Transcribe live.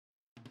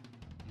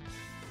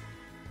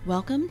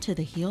Welcome to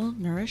the Heal,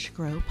 Nourish,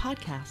 Grow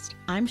podcast.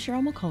 I'm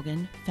Cheryl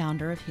McColgan,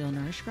 founder of Heal,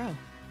 Nourish, Grow.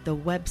 The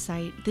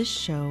website, this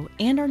show,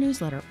 and our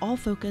newsletter all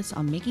focus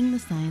on making the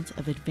science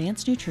of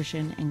advanced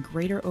nutrition and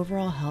greater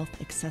overall health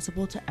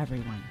accessible to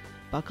everyone.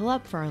 Buckle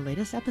up for our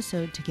latest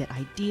episode to get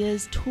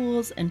ideas,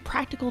 tools, and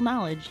practical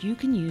knowledge you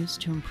can use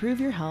to improve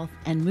your health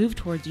and move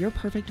towards your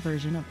perfect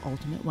version of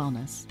ultimate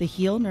wellness. The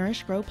Heal,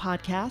 Nourish, Grow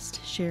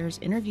podcast shares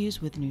interviews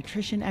with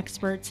nutrition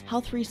experts,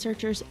 health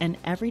researchers, and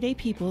everyday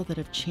people that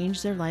have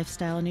changed their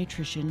lifestyle and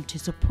nutrition to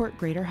support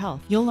greater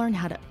health. You'll learn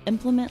how to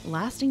implement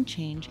lasting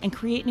change and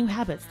create new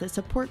habits that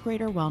support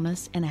greater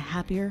wellness and a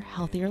happier,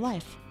 healthier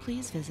life.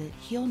 Please visit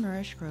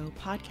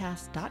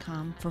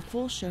healnourishgrowpodcast.com for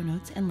full show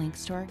notes and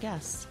links to our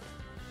guests.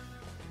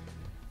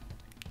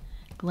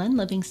 Glenn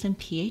Livingston,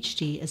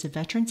 PhD, is a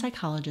veteran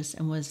psychologist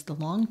and was the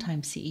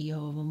longtime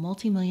CEO of a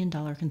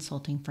multi-million-dollar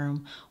consulting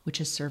firm, which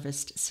has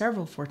serviced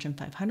several Fortune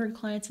 500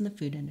 clients in the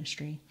food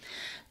industry.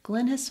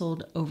 Glenn has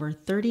sold over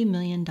 $30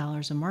 million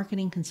of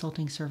marketing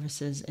consulting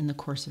services in the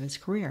course of his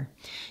career.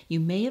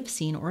 You may have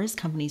seen or his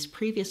company's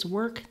previous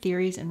work,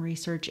 theories, and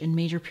research in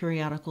major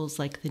periodicals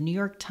like the New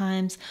York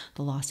Times,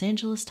 the Los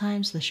Angeles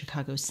Times, the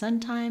Chicago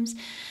Sun-Times,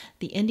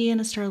 the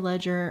Indiana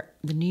Star-Ledger,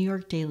 the New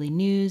York Daily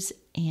News,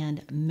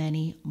 and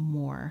many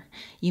more.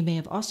 You may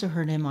have also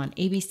heard him on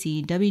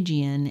ABC,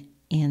 WGN,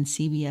 and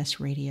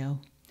CBS Radio.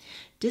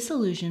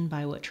 Disillusioned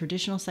by what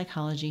traditional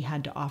psychology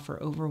had to offer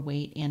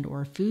overweight and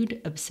or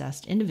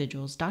food-obsessed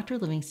individuals, Dr.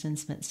 Livingston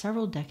spent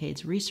several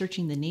decades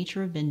researching the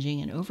nature of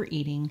binging and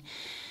overeating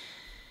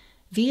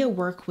via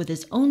work with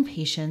his own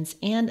patients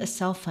and a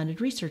self-funded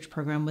research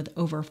program with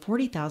over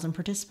 40,000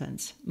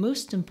 participants.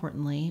 Most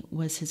importantly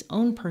was his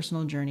own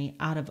personal journey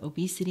out of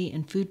obesity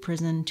and food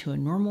prison to a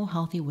normal,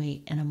 healthy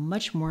weight and a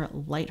much more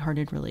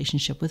lighthearted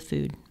relationship with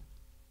food.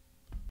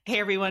 Hey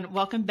everyone,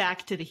 welcome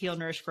back to the Heal,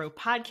 Nourish, Grow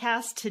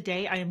podcast.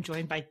 Today I am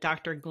joined by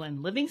Dr.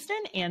 Glenn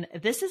Livingston, and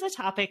this is a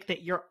topic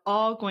that you're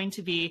all going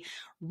to be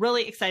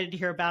really excited to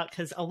hear about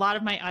because a lot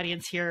of my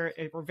audience here,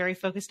 we're very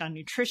focused on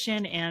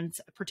nutrition and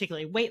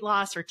particularly weight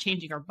loss or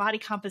changing our body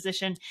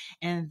composition.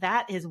 And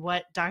that is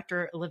what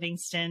Dr.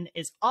 Livingston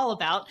is all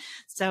about.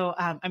 So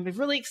I'm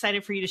really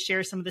excited for you to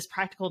share some of this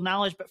practical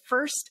knowledge. But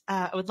first,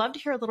 I would love to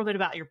hear a little bit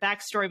about your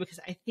backstory because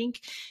I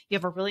think you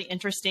have a really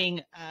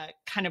interesting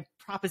kind of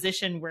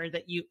proposition where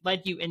that you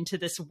led you into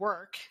this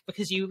work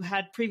because you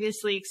had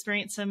previously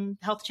experienced some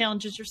health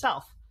challenges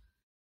yourself.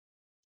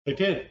 I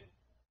did,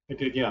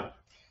 yeah.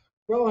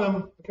 Well,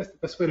 I guess the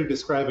best way to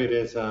describe it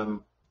is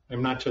I'm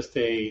not just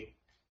a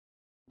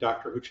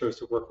doctor who chose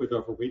to work with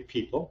overweight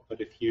people, but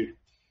if you'd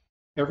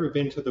ever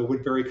been to the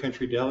Woodbury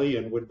Country Deli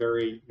in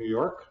Woodbury, New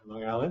York,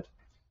 Long Island,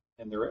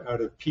 and they're out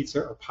of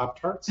pizza or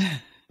Pop-Tarts,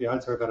 the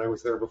odds are that I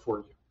was there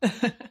before you.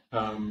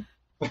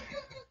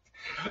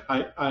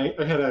 I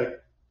had a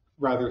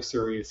rather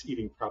serious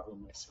eating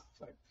problem myself.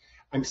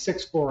 I'm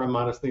 6'4", I'm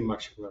modestly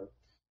muscular.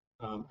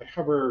 I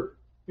hover,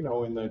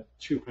 in the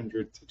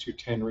 200 to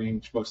 210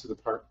 range most of the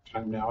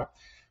time now.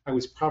 I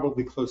was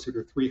probably closer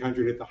to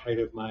 300 at the height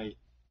of my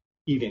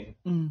eating.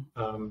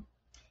 And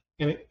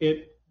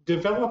it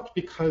developed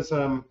because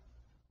I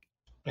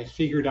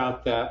figured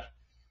out that,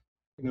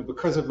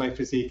 because of my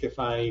physique, if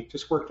I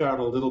just worked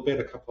out a little bit,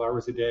 a couple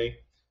hours a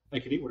day, I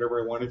could eat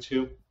whatever I wanted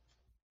to.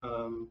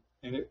 And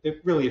it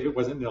really, if it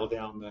wasn't nailed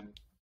down, then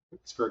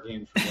it's fair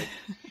game for me.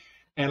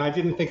 And I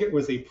didn't think it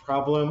was a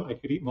problem. I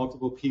could eat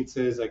multiple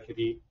pizzas. I could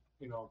eat,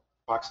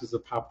 boxes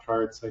of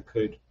Pop-Tarts. I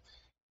could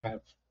have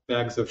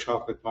bags of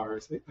chocolate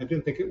bars. I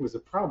didn't think it was a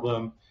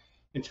problem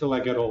until I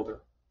got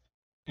older.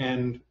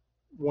 And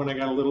when I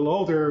got a little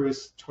older, I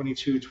was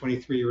 22,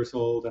 23 years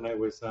old, and I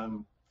was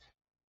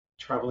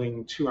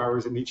traveling 2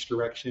 hours in each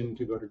direction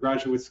to go to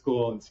graduate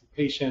school and see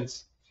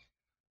patients.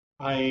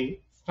 I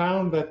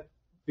found that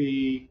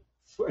I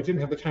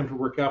didn't have the time to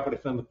work out, but I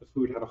found that the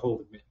food had a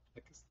hold of me,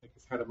 like it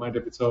had a mind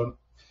of its own.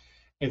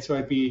 And so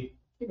I'd be,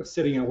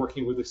 sitting and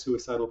working with a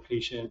suicidal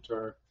patient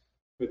or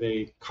with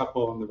a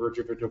couple on the verge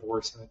of a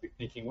divorce, and I'd be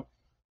thinking,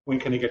 when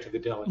can I get to the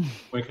deli?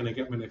 When can I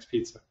get my next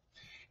pizza?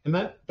 And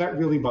that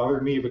really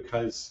bothered me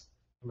because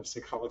I'm a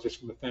psychologist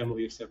from a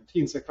family of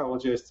 17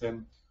 psychologists,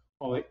 and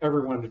all I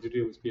ever wanted to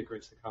do was be a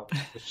great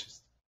psychologist. That's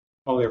just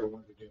all I ever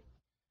wanted to do.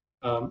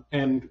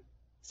 And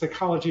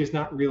psychology is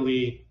not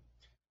really,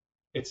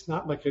 it's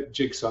not like a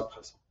jigsaw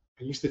puzzle.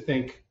 I used to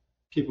think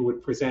people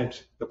would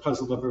present the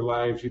puzzle of their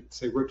lives. You'd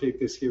say, rotate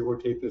this here,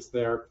 rotate this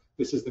there.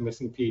 This is the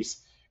missing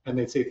piece. And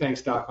they'd say,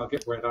 thanks, doc, I'll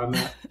get right on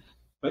that.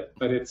 But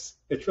it's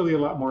really a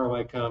lot more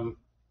like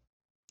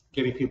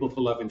getting people to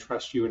love and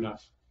trust you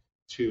enough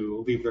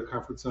to leave their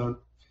comfort zone.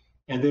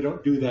 And they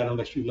don't do that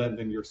unless you lend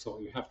them your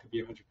soul. You have to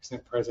be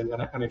 100% present,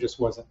 and I just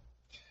wasn't.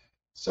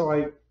 So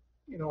I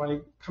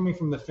coming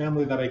from the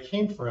family that I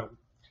came from,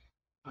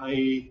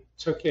 I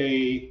took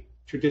a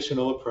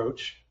traditional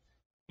approach,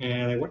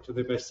 and I went to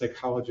the best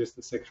psychologist,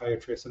 the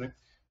psychiatrist, and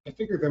I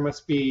figured there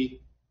must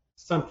be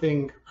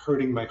something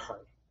hurting my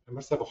heart. I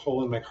must have a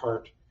hole in my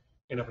heart,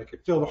 and if I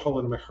could fill the hole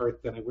in my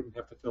heart, then I wouldn't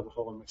have to fill the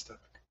hole in my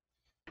stomach.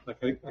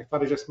 Like I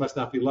thought I just must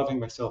not be loving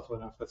myself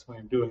enough. That's why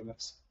I'm doing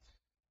this.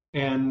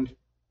 And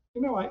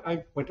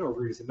I went to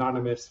Overeaters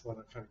Anonymous, went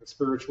on kind of a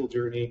spiritual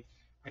journey.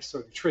 I saw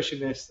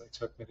nutritionists. I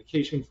took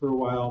medication for a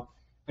while.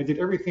 I did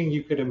everything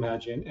you could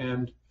imagine.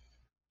 And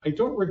I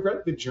don't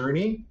regret the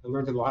journey. I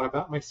learned a lot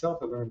about myself.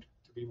 I learned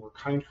to be more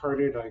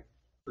kind-hearted. I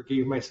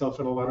forgave myself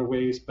in a lot of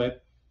ways,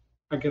 but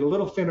I get a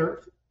little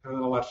thinner and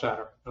then a lot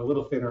fatter, a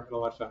little thinner and a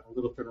lot fatter, a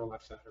little thinner and a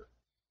lot fatter.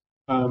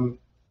 Um,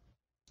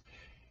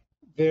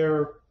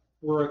 there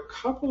were a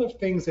couple of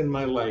things in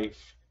my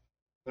life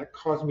that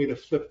caused me to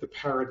flip the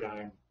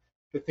paradigm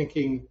to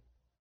thinking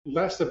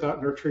less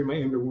about nurturing my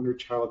inner wounded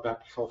child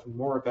back to health and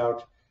more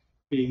about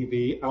being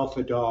the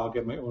alpha dog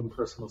in my own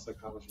personal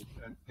psychology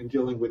and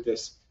dealing with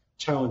this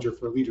challenger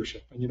for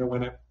leadership. And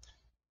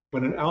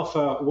when an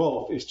alpha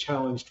wolf is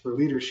challenged for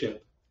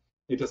leadership,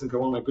 it doesn't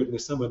go, oh my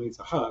goodness, someone needs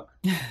a hug.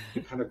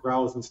 It kind of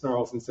growls and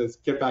snarls and says,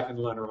 get back in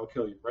line or I'll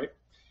kill you, right?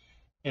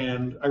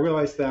 And I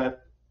realized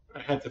that I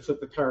had to flip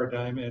the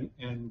paradigm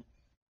and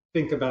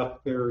think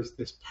about there's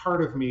this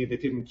part of me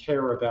that didn't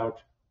care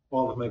about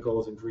all of my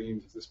goals and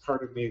dreams. There's this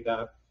part of me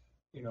that,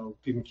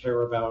 didn't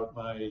care about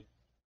my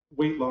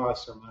weight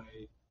loss or my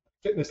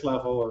fitness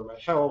level or my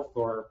health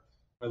or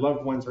my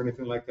loved ones or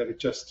anything like that. It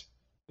just,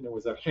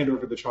 was a hand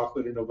over the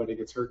chocolate and nobody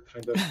gets hurt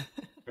kind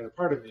of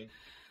part of me.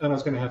 And I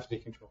was going to have to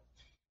take control.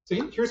 So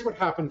here's what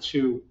happened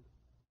to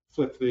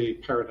flip the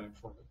paradigm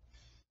for me.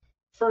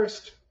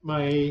 First,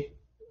 my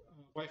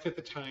wife at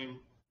the time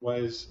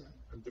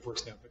I'm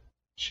divorced now, but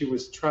she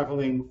was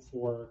traveling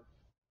for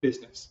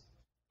business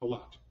a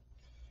lot.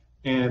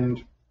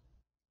 And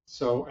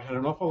so I had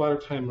an awful lot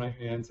of time in my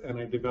hands, and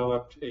I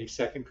developed a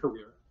second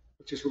career,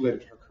 which is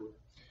related to her career.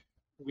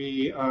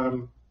 We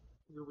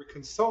were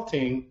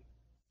consulting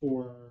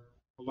for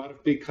a lot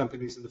of big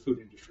companies in the food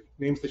industry,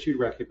 names that you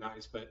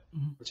recognize, but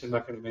which I'm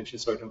not going to mention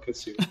so I don't get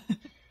sued.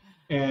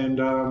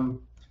 And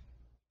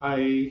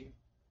I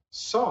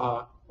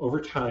saw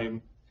over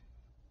time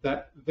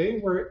that they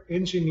were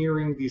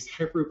engineering these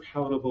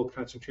hyperpalatable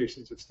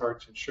concentrations of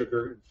starch and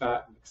sugar and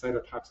fat and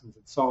excitotoxins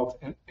and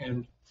salt,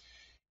 and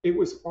it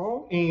was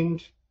all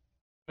aimed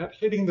at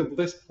hitting the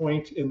bliss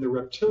point in the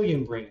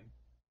reptilian brain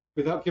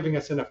without giving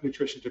us enough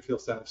nutrition to feel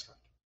satisfied.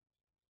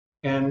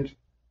 And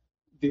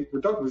the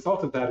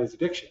result of that is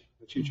addiction,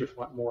 that you just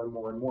want more and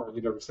more and more, and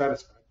you're never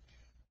satisfied.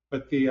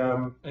 But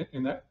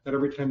and that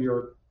every time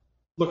you're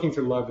looking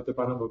for love at the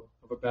bottom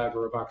of a bag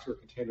or a box or a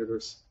container,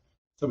 there's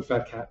some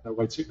fat cat in a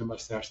white suit and a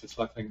mustache that's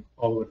laughing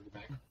all the way to the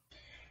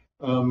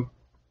bank.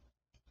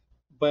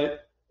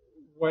 But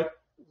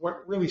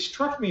what really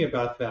struck me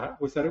about that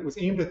was that it was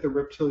aimed at the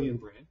reptilian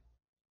brain,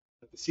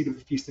 at the seat of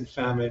the feast and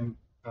famine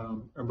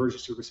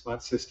emergency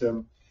response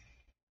system,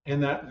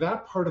 and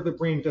that part of the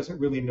brain doesn't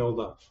really know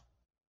love,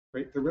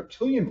 right? The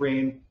reptilian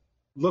brain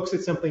looks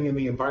at something in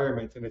the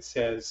environment and it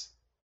says,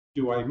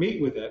 do I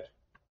mate with it?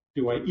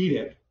 Do I eat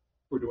it?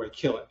 Or do I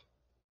kill it?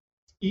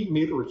 Eat,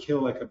 mate, or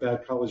kill, like a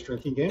bad college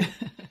drinking game.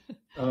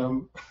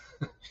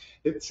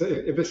 If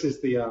this is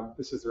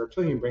the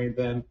reptilian brain,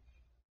 then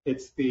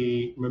it's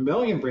the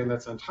mammalian brain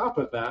that's on top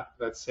of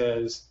that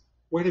says,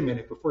 wait a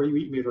minute, before you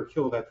eat, mate, or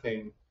kill that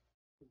thing,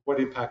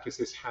 what impact does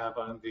this have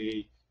on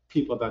the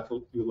people that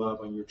you love,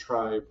 on your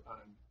tribe,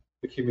 on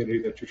the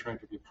community that you're trying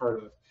to be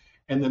part of?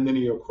 And then the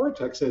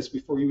neocortex says,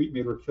 before you eat,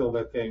 mate, or kill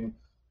that thing,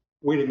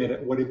 wait a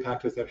minute, what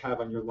impact does that have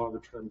on your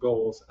longer term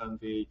goals, on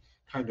the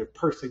kind of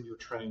person you're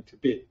trying to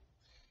be?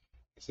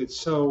 I said,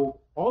 so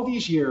all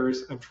these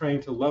years, I'm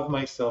trying to love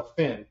myself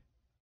thin.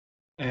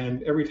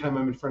 And every time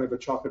I'm in front of a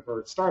chocolate bar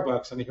at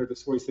Starbucks and I hear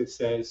this voice that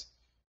says,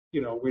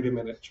 wait a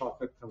minute,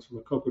 chocolate comes from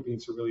a cocoa bean,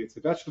 so really it's a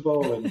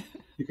vegetable and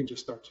you can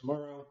just start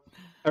tomorrow.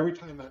 Every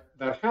time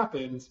that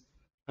happens,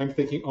 I'm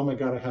thinking, oh my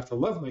God, I have to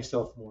love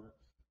myself more.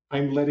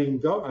 I'm letting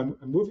go, I'm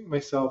moving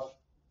myself.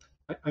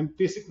 I'm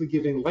basically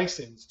giving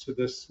license to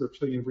this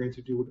reptilian brain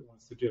to do what it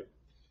wants to do.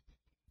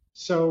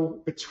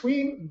 So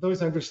between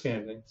those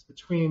understandings,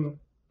 between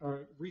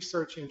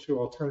research into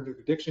alternative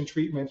addiction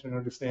treatment and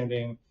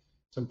understanding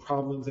some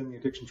problems in the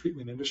addiction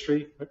treatment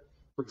industry,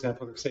 for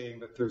example, they're saying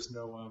that there's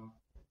no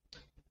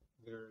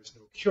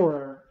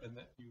cure and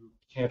that you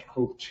can't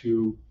hope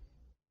to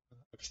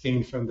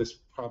abstain from this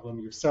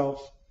problem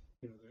yourself.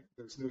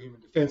 There's no human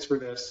defense for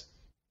this,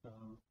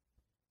 on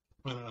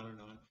and on and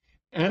on.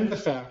 And the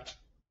fact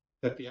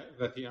that the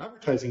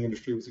advertising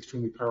industry was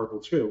extremely powerful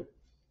too.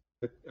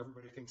 That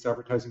everybody thinks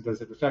advertising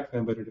doesn't affect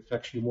them, but it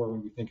affects you more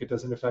when you think it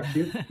doesn't affect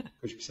you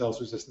because your sales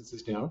resistance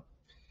is down.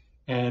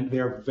 And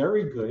they're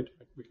very good.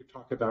 We could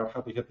talk about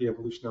how they hit the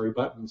evolutionary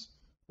buttons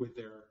with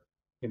their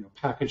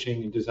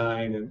packaging and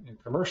design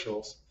and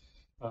commercials.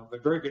 They're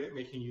very good at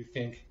making you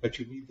think that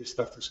you need this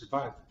stuff to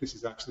survive. That this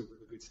is actually where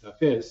the good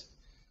stuff is.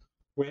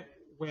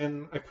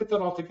 When I put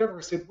that all together,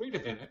 I said, wait a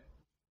minute,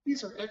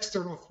 these are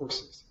external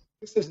forces.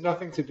 This has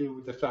nothing to do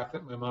with the fact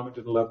that my mama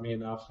didn't love me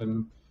enough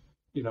and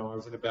I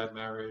was in a bad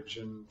marriage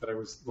and that I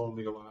was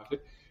lonely a lot.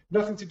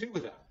 Nothing to do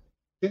with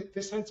that.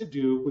 This had to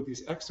do with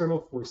these external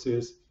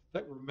forces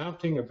that were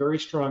mounting a very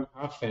strong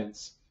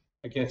offense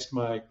against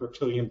my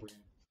reptilian brain.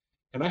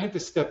 And I had to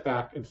step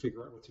back and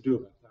figure out what to do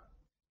about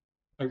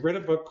that. I read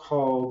a book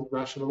called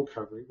Rational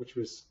Recovery, which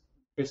was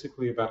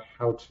basically about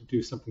how to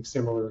do something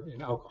similar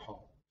in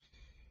alcohol.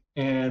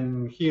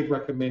 And he had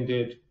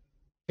recommended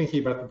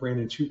thinking about the brain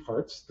in two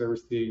parts. There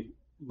was the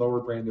lower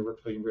brain, the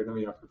reptilian brain, and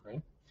the upper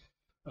brain.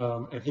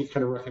 And he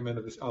kind of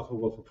recommended this alpha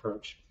wolf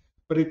approach.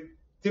 But it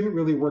didn't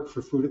really work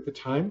for food at the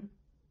time,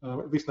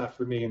 at least not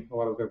for me and a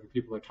lot of the other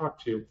people I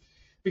talked to,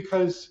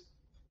 because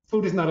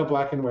food is not a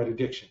black and white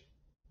addiction.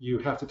 You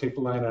have to take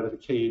the lion out of the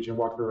cage and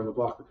walk it around the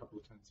block a couple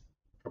of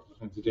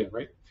times a day,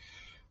 right?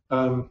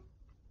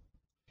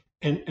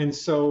 And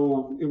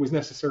so it was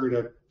necessary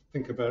to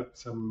think about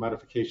some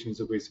modifications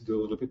of ways to do it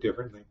a little bit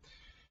differently.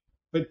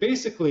 But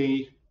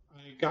basically,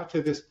 I got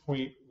to this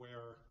point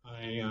where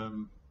I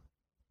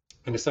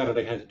decided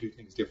I had to do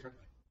things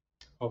differently.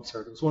 Oh,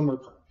 sorry, there was one more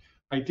part.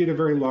 I did a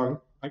very long,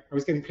 I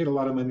was getting paid a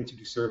lot of money to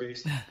do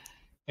surveys.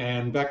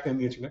 And back then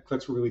the internet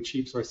clicks were really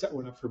cheap, so I set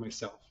one up for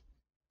myself.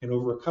 And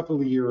over a couple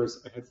of years,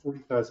 I had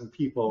 40,000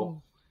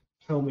 people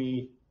tell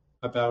me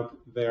about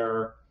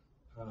their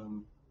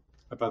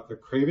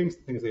cravings,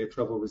 the things they had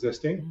trouble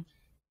resisting,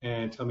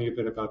 and tell me a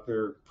bit about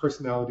their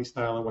personality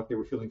style and what they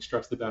were feeling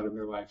stressed about in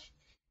their life.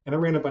 And I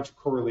ran a bunch of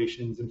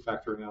correlations and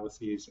factor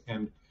analyses,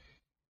 and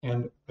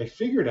I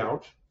figured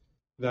out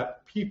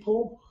that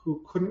people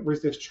who couldn't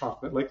resist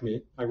chocolate, like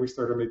me, I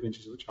restarted my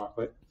binges with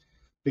chocolate,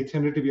 they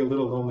tended to be a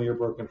little lonely or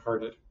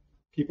brokenhearted.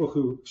 People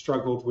who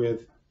struggled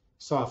with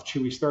soft,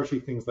 chewy, starchy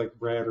things like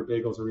bread or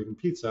bagels or even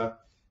pizza,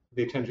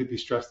 they tend to be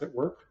stressed at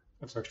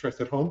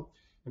home.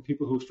 And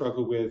people who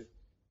struggle with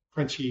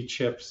crunchy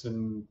chips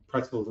and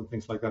pretzels and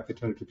things like that, they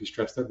tended to be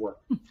stressed at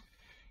work.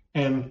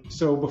 And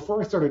so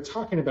before I started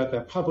talking about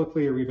that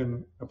publicly or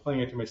even applying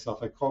it to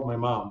myself, I called my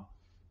mom,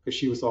 because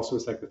she was also a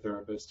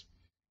psychotherapist.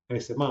 And I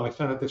said, Mom, I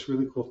found out this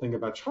really cool thing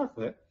about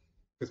chocolate,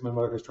 because my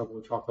mother has trouble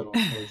with chocolate also.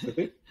 I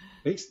said,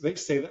 they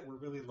say that we're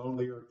really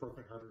lonely or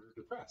brokenhearted or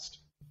depressed.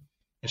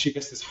 And she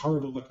gets this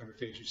horrible look on her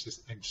face. She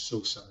says, I'm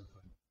so sorry,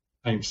 Glenn.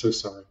 I am so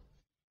sorry.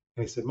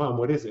 And I said, Mom,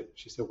 what is it?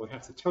 She said, well, I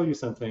have to tell you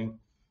something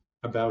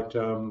about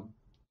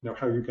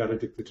how you got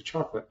addicted to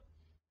chocolate.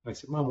 And I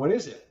said, Mom, what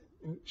is it?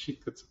 And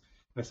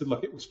I said,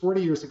 look, it was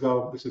 40 years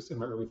ago. This is in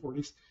my early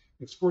 40s.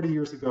 It's 40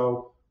 years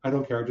ago. I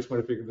don't care. I just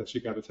want to figure that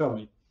you got to tell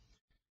me.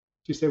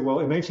 She said, well,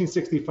 in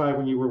 1965,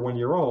 when you were 1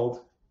 year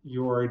old,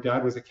 your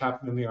dad was a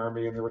captain in the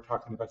Army, and they were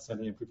talking about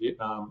sending him to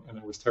Vietnam, and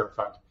I was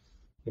terrified.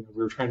 We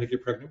were trying to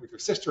get pregnant with your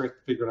sister. I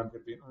figured I'm going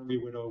to be an Army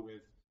widow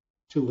with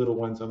two little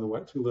ones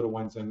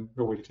and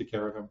no way to take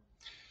care of them.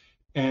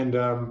 And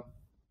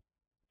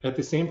at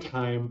the same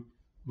time,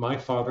 my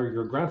father,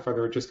 your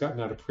grandfather, had just gotten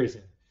out of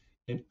prison,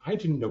 and I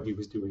didn't know he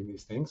was doing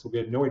these things. So we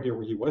had no idea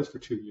where he was for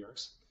 2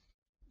 years,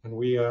 and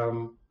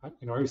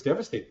I was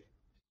devastated.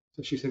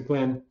 So she said,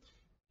 Glenn,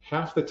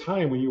 half the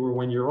time when you were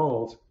 1 year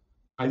old,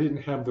 I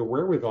didn't have the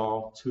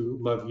wherewithal to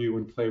love you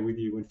and play with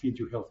you and feed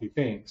you healthy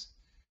things.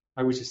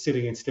 I was just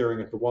sitting and staring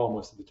at the wall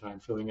most of the time,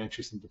 feeling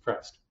anxious and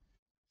depressed.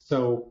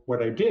 So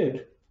what I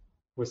did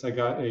was I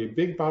got a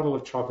big bottle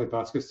of chocolate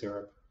Bosco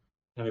syrup,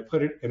 and I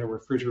put it in a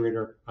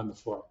refrigerator on the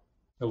floor,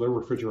 a little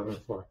refrigerator on the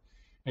floor.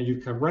 And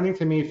you'd come running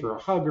to me for a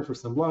hug or for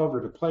some love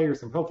or to play or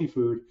some healthy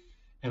food.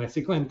 And I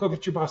say, Glenn, go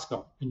get your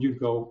Bosco. And you'd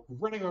go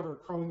running over,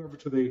 crawling over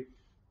to the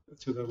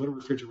little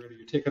refrigerator.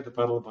 You take out the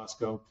bottle of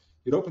Bosco.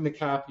 You'd open the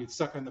cap, you'd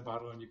suck on the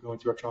bottle, and you'd go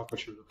into a chocolate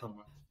sugar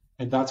coma.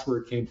 And that's where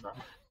it came from.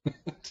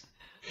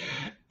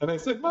 And I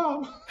said,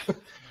 Mom,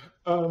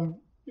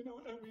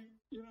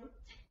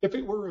 if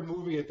it were a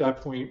movie at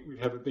that point, we'd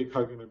have a big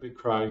hug and a big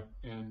cry,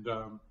 and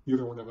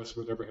neither one of us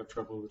would ever have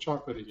trouble with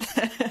chocolate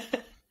again.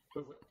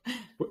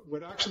 But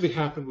what actually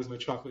happened was my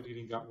chocolate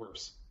eating got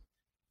worse,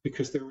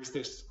 because there was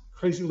this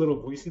crazy little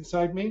voice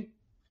inside me,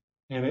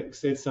 and it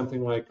said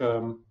something like,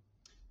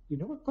 you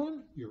know what,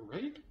 Glenn, you're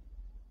right.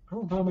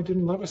 Our mama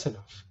didn't love us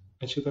enough,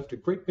 and she left a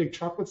great big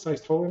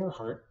chocolate-sized hole in her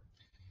heart.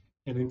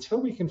 And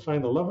until we can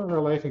find the love of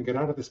our life and get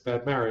out of this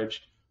bad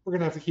marriage, we're going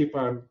to have to keep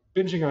on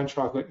binging on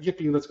chocolate.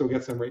 Yippee, let's go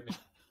get some right now.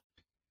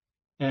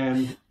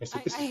 And I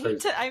said, this is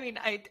crazy.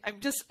 I'm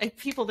just,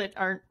 people that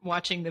aren't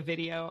watching the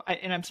video,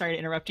 and I'm sorry to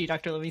interrupt you,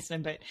 Dr.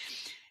 Livingston, but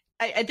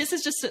this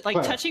is just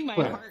like touching my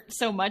heart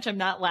so much. I'm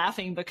not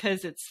laughing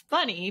because it's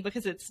funny,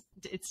 because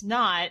it's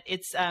not,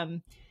 it's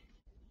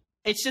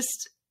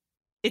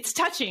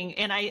touching.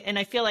 And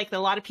I feel like a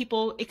lot of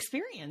people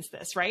experience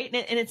this, right?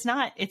 And it's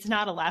not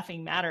a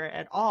laughing matter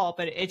at all,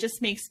 but it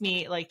just makes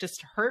me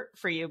just hurt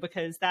for you,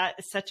 because that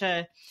is such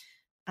a,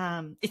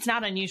 it's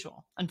not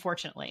unusual,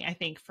 unfortunately, I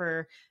think,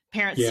 for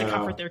parents to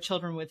comfort their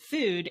children with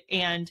food.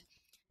 And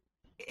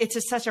it's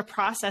just such a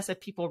process of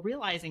people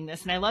realizing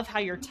this. And I love how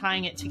you're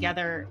tying it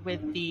together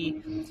with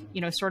the,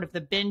 sort of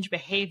the binge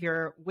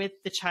behavior with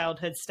the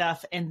childhood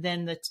stuff. And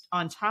then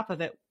on top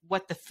of it,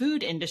 what the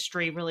food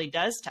industry really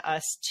does to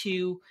us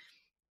to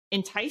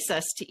entice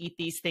us to eat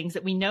these things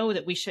that we know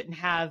that we shouldn't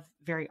have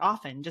very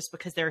often, just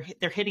because they're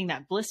hitting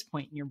that bliss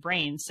point in your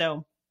brain.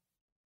 So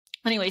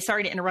anyway,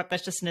 sorry to interrupt.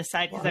 That's just an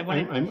aside, because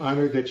I'm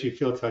honored that you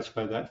feel touched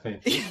by that.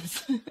 Thank you.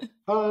 Yes.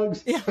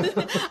 Hugs. Yeah.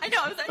 I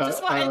know. I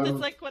just want, it's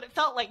like what it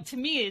felt like to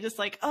me. Just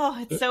like, oh,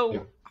 it's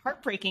so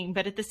heartbreaking,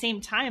 but at the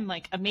same time,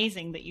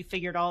 amazing that you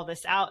figured all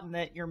this out, and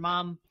that your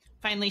mom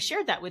finally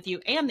shared that with you,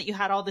 and that you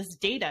had all this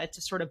data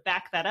to sort of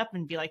back that up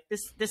and be like,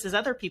 this is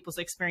other people's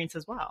experience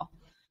as well.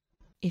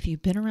 If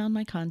you've been around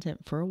my content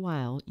for a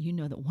while, you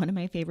know that one of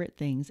my favorite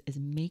things is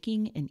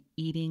making and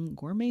eating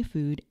gourmet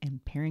food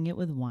and pairing it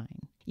with wine.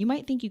 You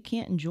might think you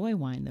can't enjoy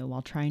wine, though,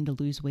 while trying to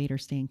lose weight or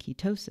stay in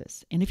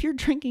ketosis. And if you're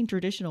drinking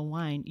traditional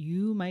wine,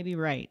 you might be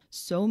right.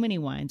 So many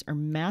wines are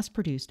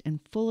mass-produced and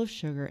full of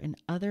sugar and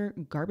other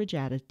garbage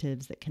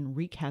additives that can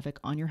wreak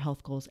havoc on your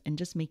health goals and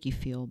just make you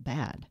feel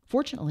bad.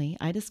 Fortunately,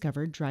 I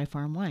discovered Dry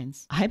Farm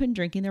Wines. I've been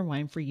drinking their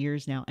wine for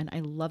years now, and I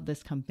love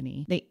this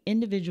company. They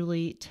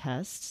individually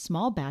test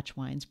small batch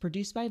wines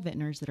produced by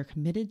vintners that are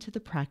committed to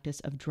the practice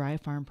of dry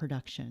farm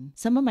production.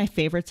 Some of my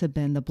favorites have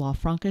been the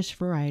Blaufränkisch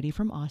variety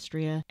from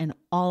Austria and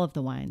all of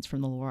the wines from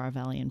the Loire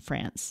Valley in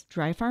France.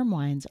 Dry farm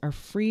wines are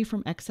free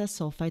from excess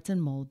sulfites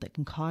and mold that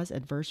can cause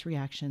adverse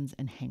reactions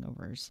and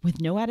hangovers.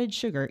 With no added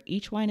sugar,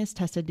 each wine is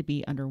tested to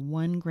be under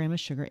 1 gram of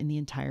sugar in the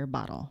entire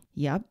bottle.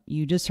 Yep,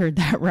 you just heard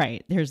that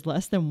right. There's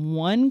less than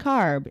 1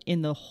 carb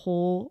in the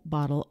whole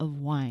bottle of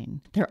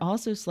wine. They're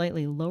also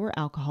slightly lower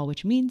alcohol,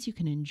 which means you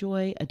can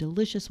enjoy a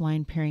delicious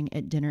wine pairing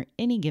at dinner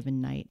any given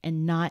night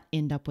and not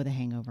end up with a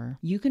hangover.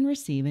 You can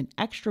receive an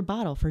extra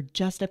bottle for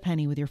just a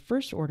penny with your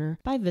first order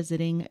by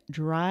visiting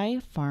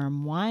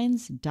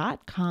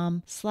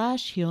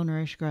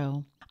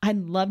dryfarmwines.com/healnourishgrow. I'd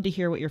love to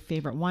hear what your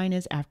favorite wine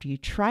is after you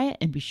try it,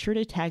 and be sure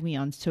to tag me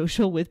on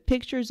social with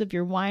pictures of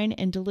your wine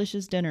and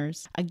delicious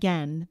dinners.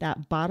 Again,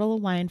 that bottle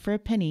of wine for a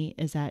penny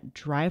is at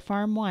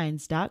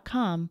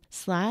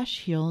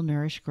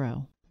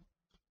dryfarmwines.com/healnourishgrow.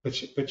 But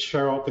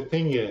Cheryl, the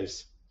thing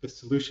is, the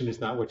solution is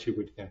not what you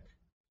would think.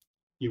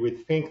 You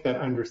would think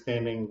that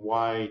understanding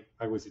why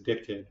I was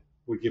addicted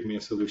would give me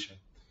a solution,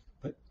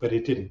 but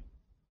it didn't.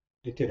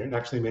 It didn't. It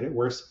actually made it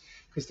worse,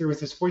 because there was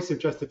this voice of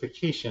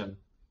justification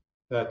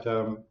that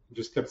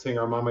just kept saying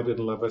our mama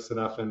didn't love us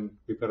enough and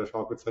we've got a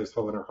chocolate-sized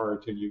hole in our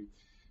heart and you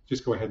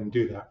just go ahead and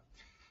do that.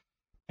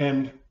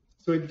 And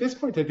so at this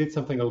point, I did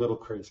something a little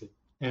crazy.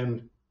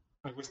 And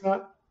I was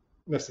not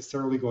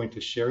necessarily going to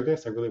share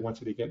this. I really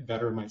wanted to get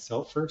better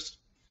myself first.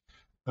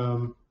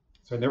 So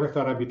I never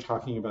thought I'd be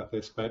talking about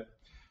this, but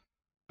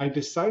I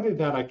decided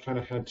that I kind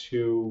of had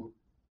to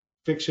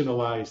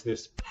fictionalize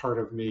this part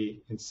of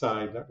me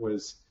inside that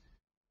was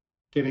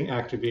getting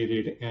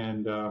activated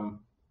and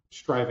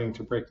striving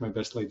to break my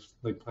best laid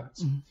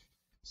plans. Mm-hmm.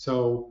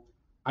 So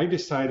I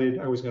decided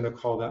I was going to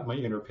call that my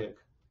inner pig.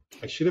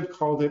 I should have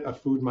called it a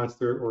food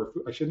monster, or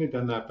I shouldn't have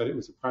done that, but it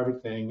was a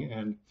private thing,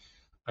 and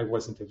I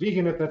wasn't a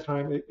vegan at that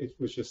time. It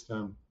was just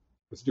it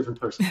was a different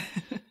person.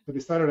 I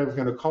decided I was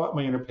going to call it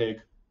my inner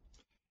pig,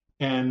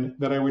 and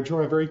that I would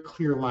draw a very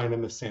clear line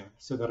in the sand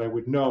so that I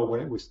would know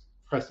when it was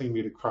pressing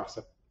me to cross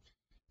it.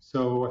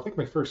 So I think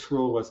my first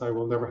rule was I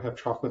will never have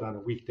chocolate on a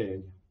weekday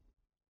again.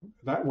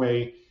 That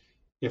way,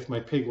 if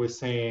my pig was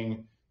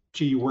saying,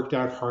 gee, you worked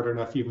out hard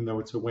enough, even though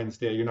it's a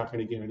Wednesday, you're not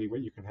going to gain any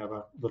weight, you can have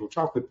a little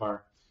chocolate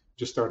bar,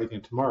 just start again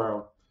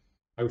tomorrow.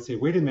 I would say,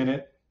 wait a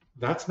minute,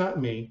 that's not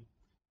me.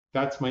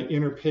 That's my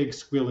inner pig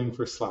squealing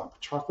for slop.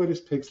 Chocolate is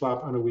pig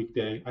slop on a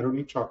weekday. I don't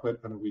eat chocolate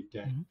on a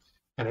weekday. Mm-hmm.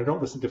 And I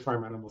don't listen to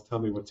farm animals tell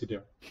me what to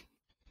do.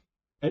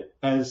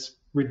 As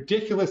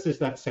ridiculous as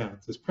that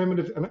sounds, as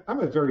primitive, and I'm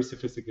a very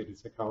sophisticated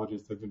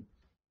psychologist. I've been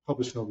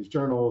published in all these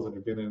journals, and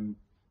I've been in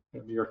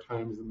New York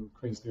Times and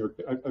Crane's New York.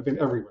 I've been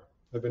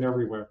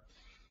everywhere.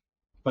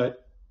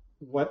 But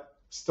what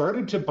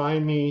started to buy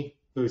me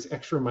those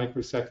extra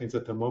microseconds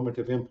at the moment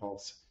of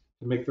impulse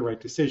to make the right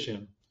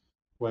decision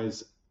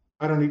was,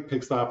 I don't eat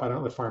pig slop. I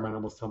don't let farm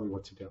animals tell me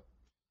what to do.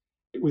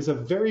 It was a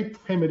very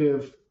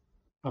primitive,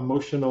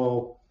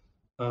 emotional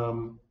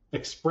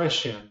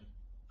expression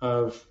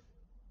of,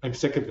 I'm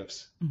sick of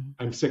this. Mm-hmm.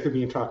 I'm sick of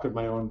being talked out of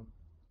my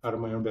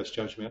own best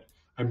judgment.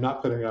 I'm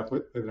not putting up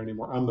with it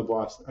anymore. I'm the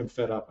boss. I'm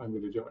fed up. I'm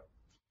going to do it.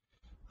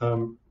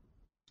 And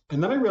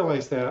then I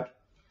realized that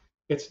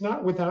it's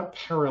not without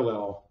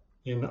parallel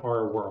in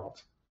our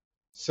world.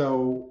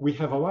 So we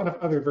have a lot of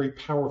other very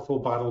powerful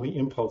bodily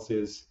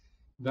impulses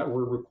that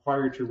we're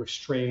required to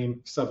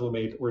restrain,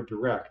 sublimate, or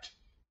direct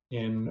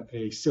in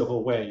a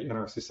civil way in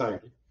our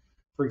society.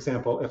 For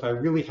example, if I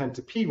really had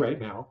to pee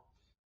right now,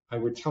 I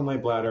would tell my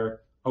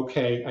bladder,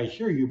 okay, I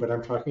hear you, but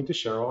I'm talking to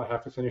Cheryl. I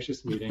have to finish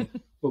this meeting.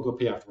 We'll go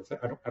pee afterwards.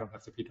 I don't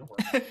have to pee, don't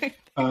worry.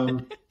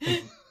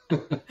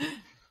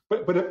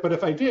 But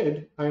if I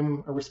did,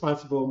 I'm a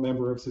responsible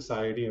member of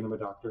society, and I'm a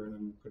doctor, and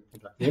I'm going to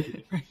conduct the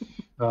interview.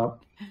 Right.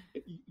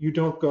 You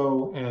don't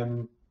go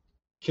and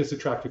kiss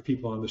attractive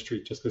people on the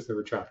street just because they're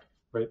attractive,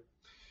 right?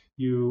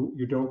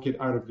 You don't get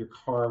out of your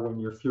car when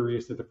you're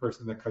furious at the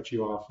person that cut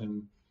you off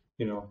and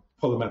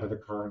pull them out of the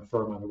car and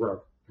throw them on the road.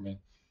 I mean,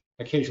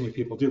 occasionally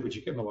people do, but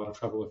you get in a lot of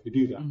trouble if you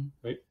do that,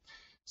 right?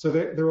 So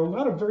there are a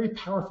lot of very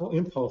powerful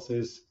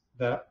impulses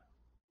that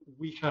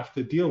we have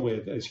to deal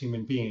with as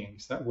human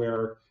beings that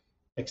we're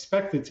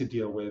expected to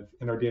deal with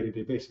in our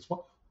day-to-day basis.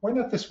 Well, why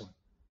not this one?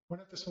 Why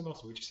not this one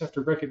also? We just have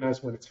to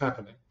recognize when it's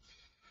happening.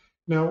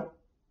 Now,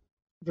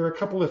 there are a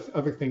couple of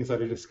other things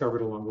that I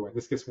discovered along the way.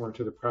 This gets more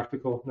into the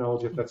practical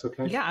knowledge, if that's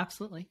okay. Yeah,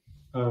 absolutely.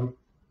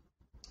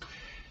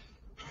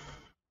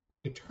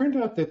 It turned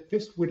out that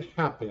this would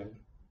happen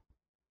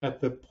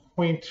at the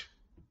point,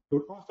 it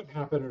would often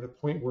happen at a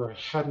point where I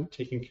hadn't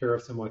taken care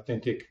of some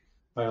authentic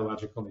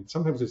biological needs.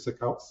 Sometimes it's a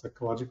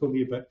psychological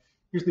need, but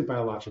usually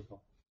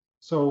biological.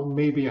 So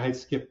maybe I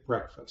skipped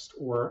breakfast,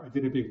 or I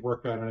did a big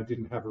workout and I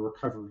didn't have a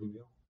recovery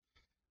meal,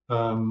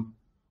 um,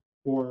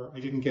 or I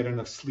didn't get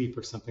enough sleep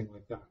or something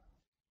like that.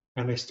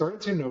 And I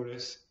started to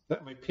notice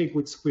that my pig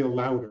would squeal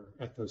louder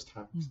at those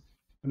times.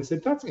 And I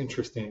said, that's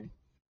interesting.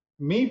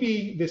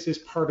 Maybe this is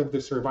part of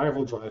the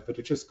survival drive, but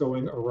it's just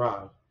going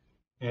awry.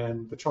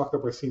 And the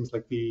chocolate bar seems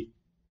like the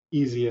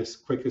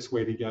easiest, quickest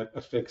way to get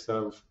a fix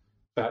of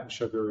fat and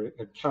sugar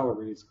and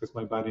calories because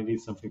my body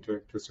needs something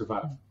to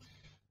survive.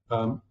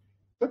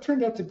 That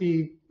turned out to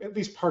be at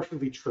least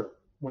partially true.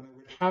 When I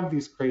would have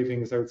these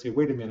cravings, I would say,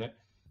 wait a minute,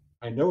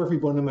 I know every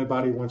bone in my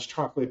body wants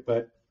chocolate,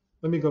 but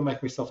let me go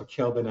make myself a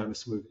kale banana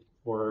smoothie.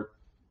 Or,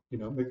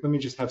 let me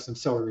just have some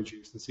celery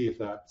juice and see if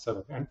that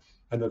settles.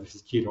 I know this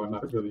is keto. I'm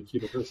not really a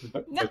keto person,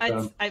 but no,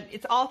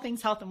 it's all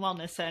things health and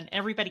wellness, and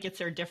everybody gets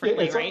there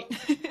differently, right?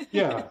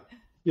 Yeah.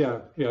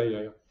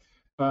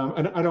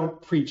 And I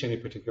don't preach any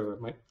particular.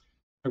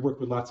 I work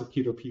with lots of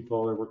keto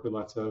people. I work with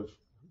lots of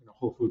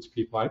whole foods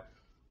people.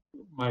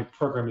 My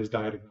program is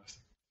diet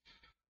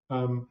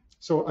agnostic.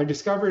 So I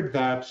discovered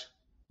that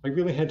I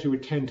really had to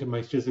attend to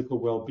my physical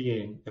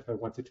well-being if I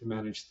wanted to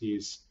manage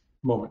these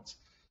moments.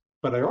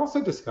 But I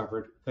also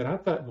discovered that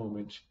at that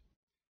moment,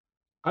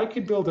 I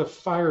could build a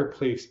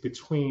fireplace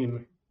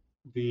between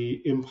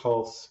the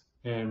impulse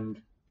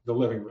and the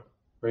living room,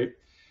 right?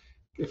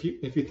 If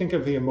you think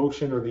of the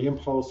emotion or the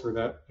impulse or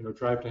that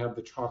drive to have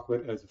the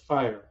chocolate as a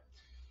fire,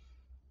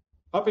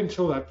 up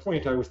until that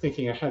point, I was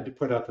thinking I had to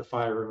put out the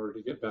fire in order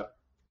to get better.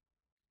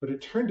 But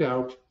it turned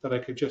out that I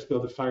could just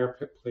build a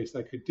fireplace.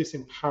 I could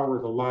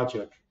disempower the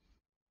logic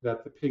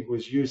that the pig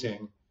was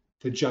using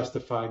to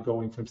justify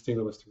going from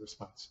stimulus to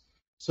response.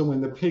 So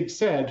when the pig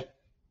said,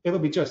 it'll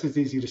be just as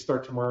easy to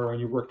start tomorrow and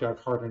you worked out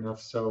hard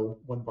enough so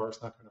one bar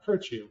is not going to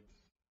hurt you,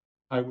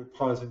 I would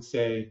pause and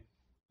say,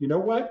 you know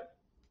what?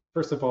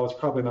 First of all, it's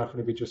probably not going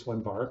to be just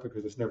one bar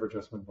because it's never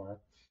just one bar.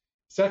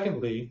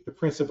 Secondly, the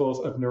principles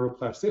of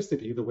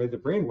neuroplasticity, the way the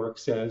brain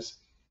works, says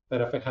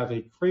that if I have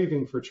a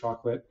craving for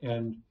chocolate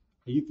and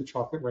I eat the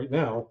chocolate right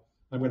now,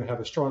 I'm going to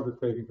have a stronger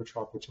craving for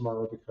chocolate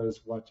tomorrow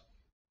because what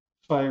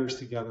fires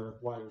together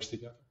wires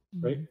together,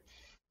 right?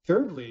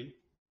 Thirdly,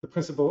 the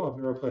principle of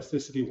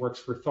neuroplasticity works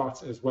for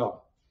thoughts as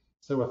well.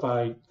 So if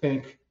I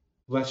think,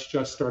 let's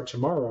just start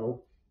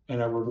tomorrow,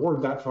 and I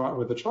reward that thought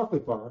with a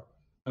chocolate bar,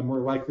 I'm more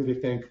likely to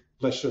think,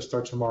 let's just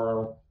start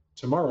tomorrow,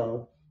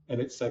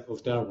 and it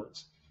cycles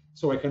downwards.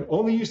 So I can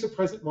only use the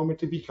present moment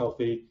to be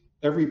healthy.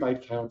 Every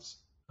bite counts,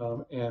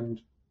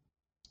 and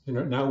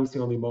now is the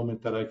only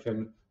moment that I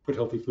can put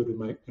healthy food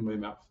in my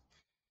mouth.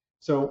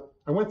 So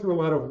I went through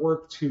a lot of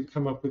work to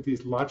come up with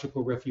these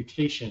logical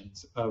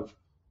refutations of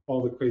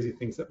all the crazy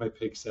things that my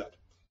pig said.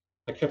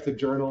 I kept a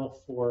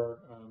journal for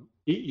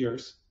 8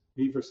 years,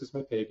 me versus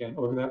my pig, and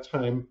over that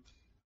time,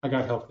 I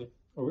got healthy.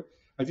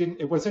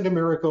 It wasn't a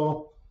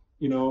miracle,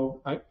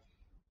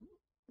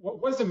 what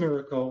was a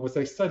miracle was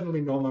I suddenly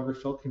no longer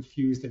felt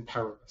confused and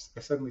powerless. I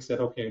suddenly said,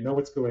 okay, I know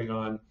what's going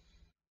on.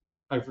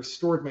 I've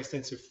restored my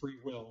sense of free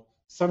will.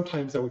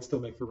 Sometimes I would still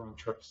make the wrong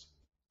choice,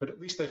 but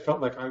at least I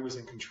felt like I was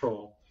in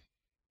control.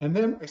 And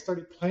then I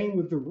started playing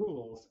with the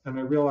rules and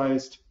I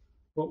realized,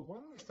 well, why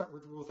don't I start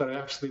with rules that I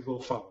actually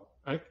will follow?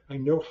 I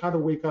know how to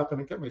wake up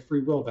and get my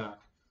free will back.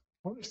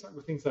 Why don't I start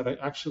with things that I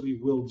actually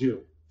will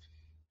do?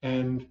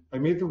 And I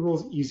made the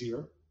rules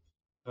easier.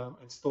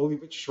 And slowly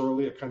but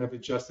surely, I kind of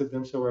adjusted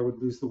them so I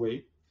would lose the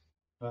weight.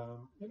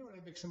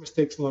 I'd make some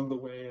mistakes along the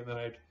way, and then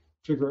I'd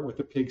figure out what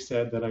the pig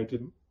said that I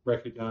didn't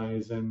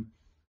recognize, and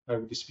I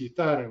would dispute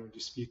that, and I would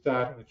dispute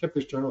that, and I kept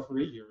this journal for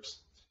 8 years.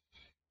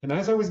 And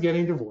as I was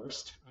getting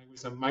divorced, I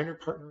was a minor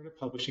partner in a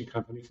publishing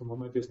company from all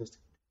my business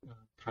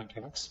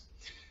contacts,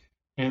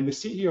 and the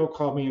CEO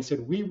called me and said,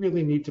 we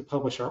really need to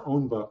publish our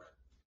own book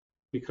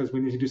because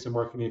we need to do some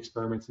marketing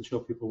experiments and show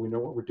people we know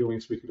what we're doing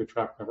so we could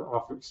attract better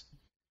authors.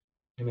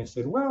 And I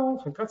said,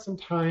 well, I've got some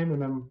time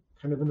and I'm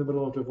kind of in the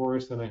middle of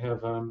divorce and I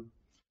have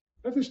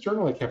this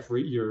journal I kept for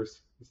 8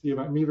 years. You see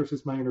about me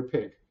versus my inner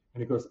pig.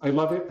 And he goes, I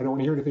love it. I don't want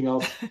to hear anything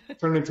else.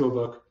 Turn it into a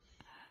book.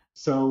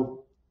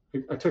 So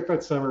I took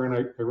that summer and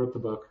I wrote the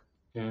book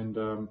and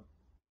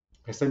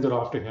I sent it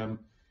off to him.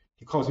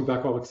 He calls me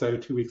back all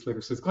excited 2 weeks later,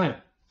 says, Glenn,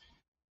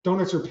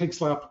 donuts are pig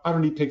slop. I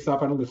don't eat pig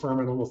slop. I don't live farm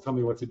animals. Tell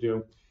me what to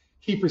do.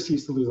 He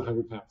proceeds to lose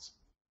 100 pounds.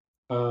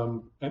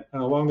 And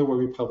along the way,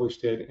 we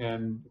published it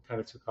and it kind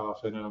of took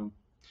off. And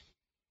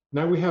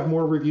now we have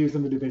more reviews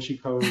than the Da Vinci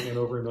Code and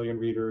over 1 million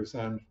readers.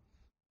 And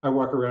I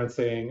walk around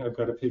saying, I've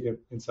got a pig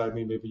inside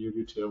me. Maybe you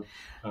do too.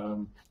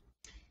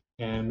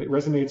 And it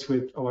resonates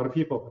with a lot of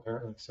people,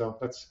 apparently. So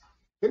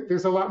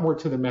there's a lot more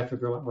to the method.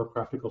 There are a lot more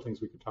practical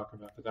things we could talk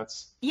about, but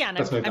that's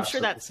I'm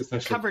sure that's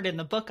covered in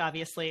the book,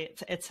 obviously,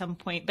 at some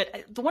point.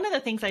 But one of the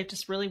things I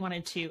just really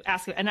wanted to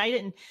ask, and I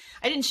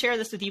didn't share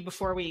this with you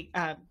before we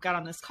got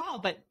on this call,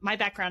 but my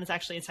background is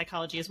actually in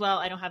psychology as well.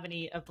 I don't have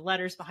any of the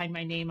letters behind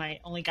my name. I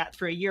only got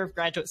through a year of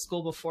graduate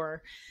school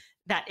before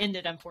that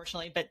ended,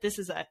 unfortunately. But this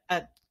is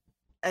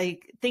a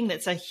thing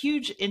that's a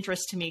huge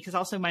interest to me because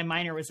also my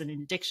minor was in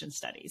addiction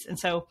studies. And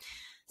so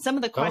some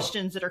of the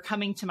questions that are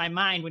coming to my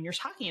mind when you're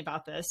talking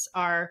about this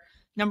are,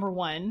 number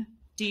one,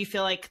 do you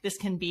feel like this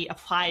can be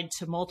applied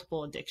to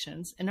multiple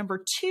addictions? And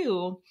number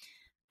two,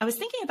 I was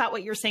thinking about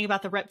what you were saying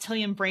about the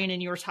reptilian brain,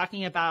 and you were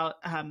talking about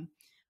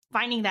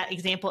finding that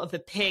example of the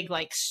pig,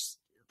 like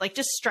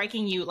just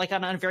striking you like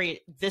on a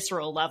very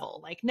visceral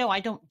level. Like, no, I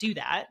don't do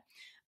that.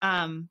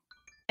 And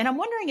I'm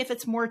wondering if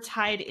it's more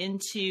tied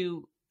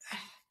into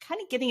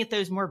kind of getting at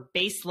those more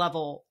base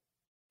level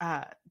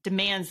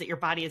demands that your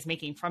body is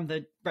making from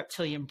the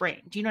reptilian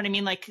brain. Do you know what I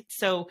mean? Like,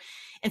 so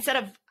instead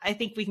of, I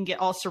think we can get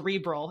all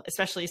cerebral,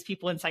 especially as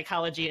people in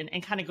psychology,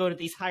 and kind of go to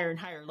these higher and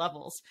higher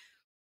levels.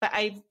 But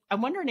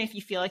I'm wondering if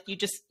you feel like you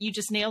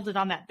just nailed it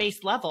on that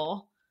base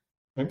level.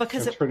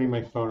 Because I'm turning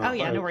my phone off. Oh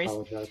yeah, no worries.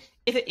 Apologize.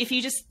 If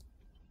you just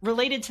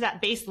related to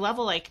that base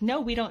level, like, no,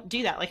 we don't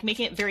do that. Like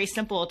making it very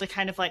simple to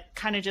kind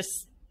of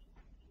just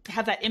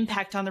have that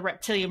impact on the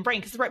reptilian brain,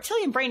 because the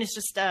reptilian brain is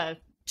just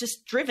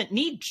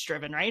needs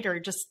driven, right? Or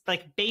just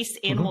like base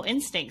animal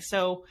instinct.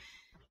 So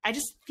I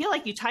just feel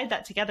like you tied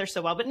that together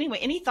so well. But anyway,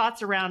 any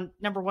thoughts around,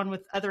 number one,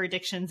 with other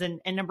addictions,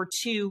 and number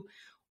two,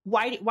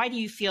 why do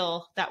you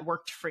feel that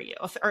worked for you?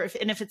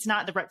 And if it's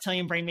not the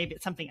reptilian brain, maybe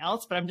it's something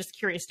else, but I'm just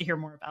curious to hear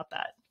more about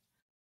that.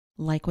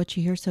 Like what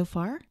you hear so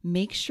far?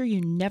 Make sure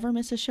you never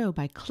miss a show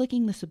by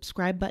clicking the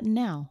subscribe button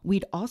now.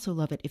 We'd also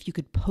love it if you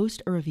could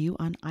post a review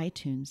on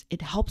iTunes.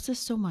 It helps us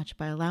so much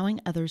by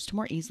allowing others to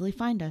more easily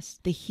find us.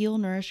 The Heal,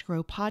 Nourish,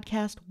 Grow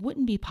podcast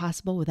wouldn't be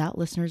possible without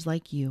listeners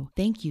like you.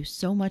 Thank you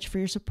so much for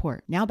your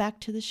support. Now back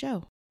to the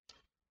show.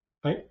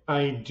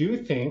 I do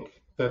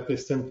think that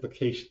this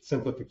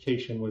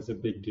simplification was a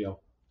big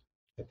deal.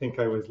 I think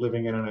I was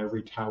living in an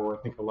ivory tower.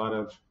 I think a lot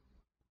of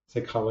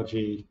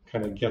psychology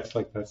kind of gets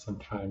like that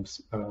sometimes.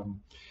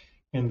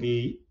 And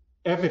the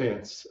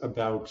evidence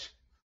about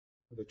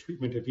the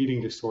treatment of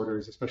eating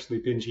disorders, especially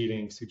binge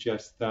eating,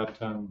 suggests that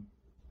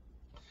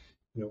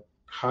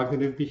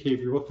cognitive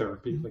behavioral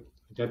therapy, like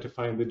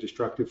identifying the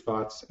destructive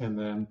thoughts and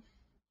then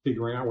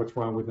figuring out what's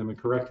wrong with them and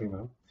correcting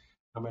them,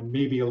 and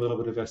maybe a little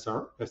bit of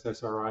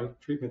SSRI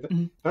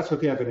treatment. That's what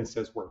the evidence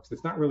says works.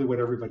 It's not really what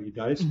everybody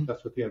does.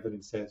 That's what the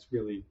evidence says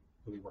really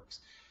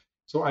works.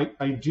 So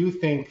I do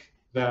think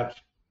that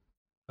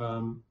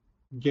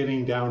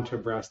getting down to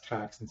brass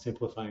tacks and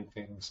simplifying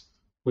things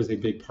was a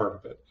big part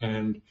of it.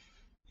 And,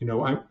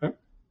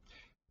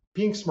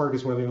 being smart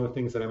is one of the only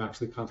things that I'm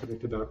actually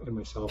confident about in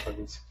myself. I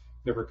was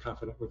never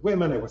confident with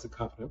women. I wasn't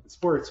confident with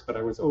sports, but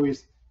I was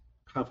always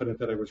confident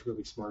that I was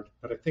really smart.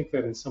 But I think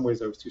that in some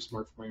ways I was too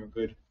smart for my own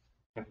good,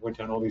 and went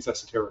down all these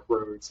esoteric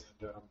roads.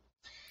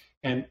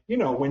 And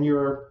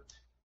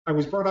I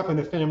was brought up in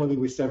a family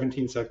with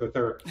 17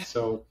 psychotherapists.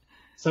 So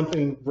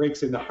something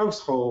breaks in the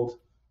household,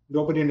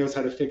 nobody knows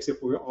how to fix it.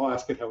 We all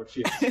ask it how it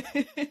feels.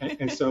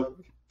 and so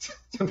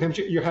sometimes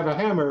you have a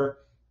hammer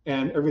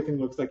and everything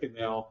looks like a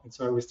nail. And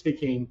so I was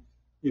taking,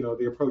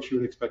 the approach you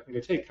would expect me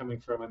to take coming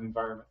from an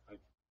environment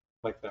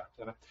like that.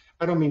 And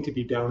I don't mean to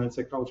be down in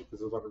psychology, because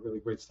there's a lot of really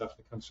great stuff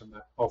that comes from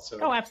that also.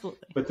 Oh,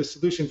 absolutely. But the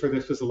solution for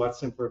this was a lot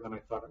simpler than I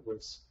thought it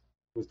was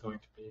going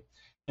to be.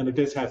 And it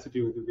does have to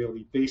do with the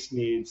really base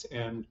needs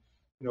and,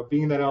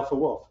 being that alpha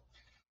wolf.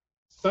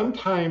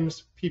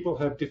 Sometimes people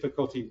have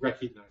difficulty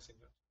recognizing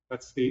it.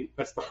 That's the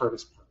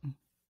hardest part.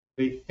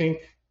 They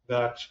think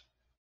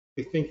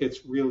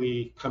it's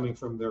really coming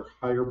from their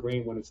higher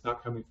brain when it's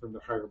not coming from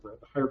their higher brain.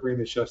 The higher brain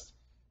is just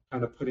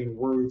kind of putting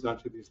words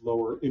onto these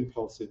lower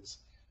impulses,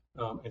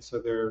 and so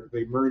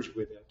they merge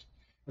with it.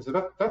 And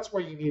so that's why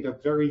you need a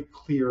very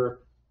clear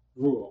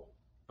rule,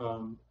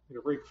 a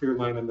very clear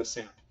line in the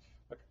sand.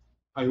 Like,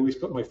 I always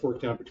put my fork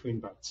down between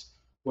bites.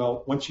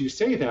 Well, once you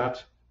say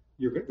that,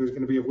 there's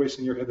going to be a voice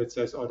in your head that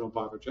says, "Oh, don't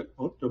bother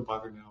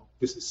now.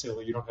 This is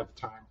silly. You don't have the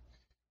time."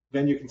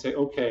 Then you can say,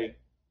 "Okay,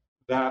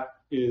 that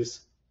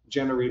is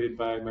generated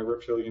by my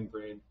reptilian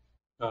brain.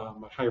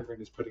 My higher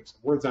brain is putting some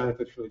words on it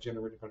that's really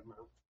generated by my."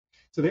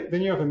 So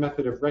then you have a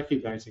method of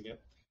recognizing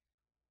it.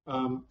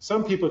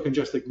 Some people can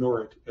just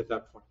ignore it at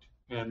that point,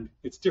 and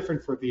it's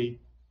different for the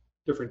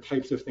different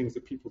types of things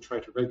that people try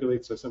to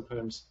regulate. So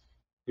sometimes,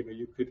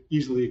 you could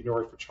easily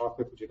ignore it for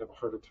chocolate, but you'd have a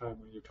harder time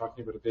when you're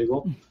talking about a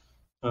bagel.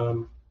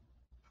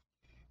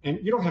 And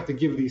you don't have to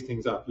give these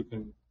things up. You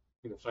can,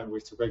 find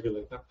ways to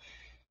regulate them.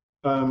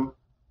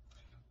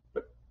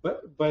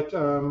 But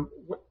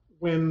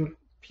when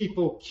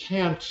people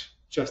can't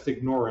just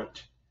ignore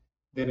it,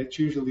 then it's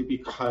usually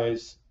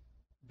because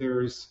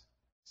there's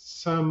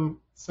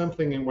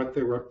something in what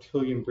their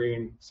reptilian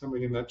brain,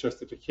 something in that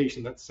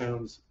justification that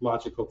sounds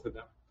logical to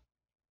them.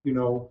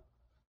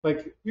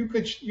 Like you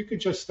could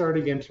just start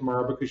again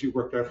tomorrow because you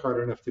worked out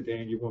hard enough today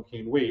and you won't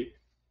gain weight.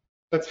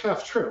 That's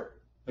half true.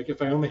 Like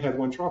if I only had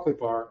one chocolate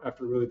bar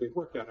after a really big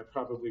workout, I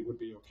probably would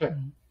be okay.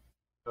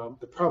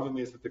 The problem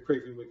is that the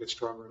craving will get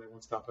stronger and I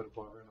won't stop at a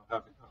bar and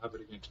I'll have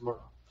it again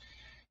tomorrow.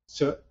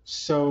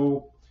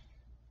 So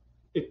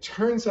it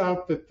turns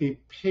out that the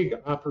pig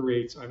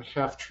operates on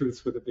half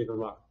truths with a bigger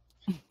lie.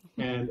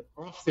 And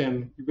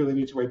often you really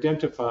need to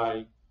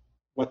identify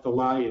what the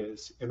lie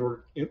is in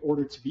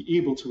order to be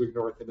able to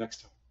ignore it the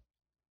next time.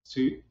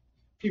 So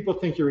people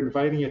think you're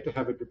inviting it to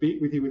have a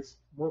debate with you. It's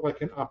more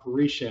like an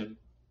operation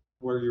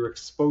where you're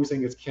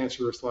exposing its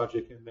cancerous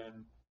logic and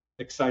then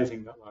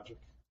excising that logic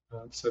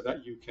so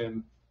that you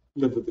can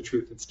live with the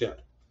truth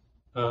instead.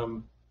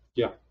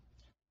 Yeah.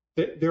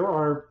 There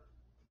are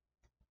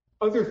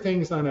other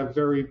things on a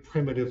very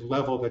primitive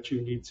level that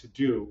you need to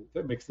do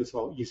that makes this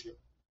all easier.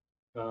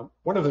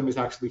 One of them is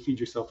actually feed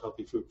yourself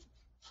healthy food.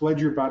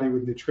 Flood your body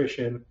with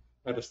nutrition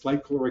at a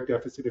slight caloric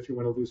deficit if you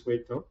want to lose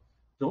weight.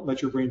 Don't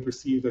let your brain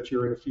perceive that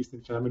you're in a feast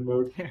and famine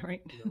mode. Yeah,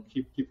 right.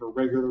 Keep a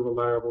regular,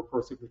 reliable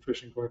course of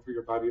nutrition going through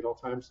your body at all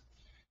times.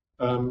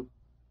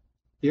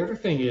 The other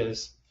thing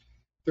is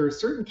there are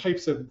certain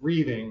types of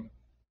breathing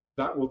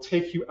that will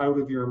take you out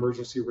of your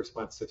emergency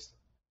response system.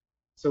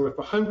 So if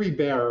a hungry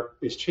bear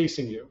is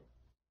chasing you,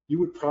 you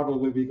would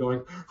probably be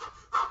going,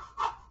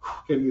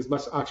 getting as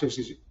much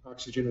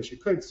oxygen as you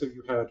could so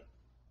you had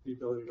the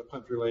ability to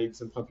pump your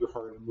legs and pump your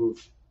heart and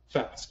move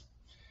fast.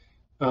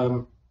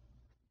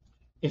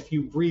 If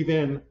you breathe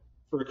in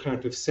for a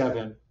count of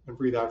 7 and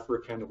breathe out for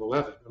a count of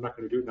 11, I'm not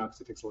going to do it now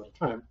because it takes a lot of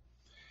time,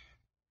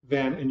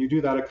 and you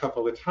do that a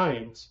couple of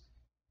times,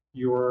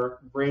 your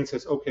brain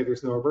says, okay,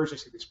 there's no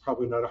emergency. There's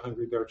probably not a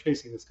hungry bear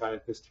chasing this guy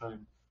at this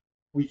time.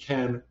 We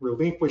can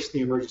relinquish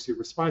the emergency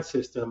response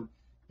system.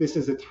 This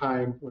is a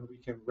time when we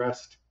can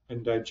rest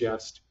and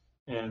digest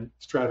and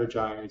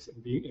strategize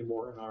and be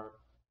more in our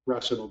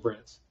rational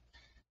brains.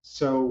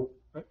 So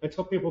I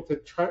tell people to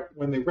try,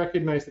 when they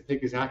recognize the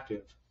pig is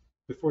active,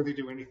 before they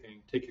do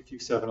anything, take a few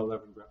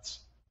 7-11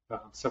 breaths.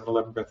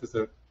 7-11 breath is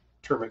a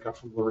term I got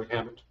from Laurie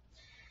Hammond.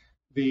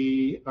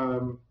 The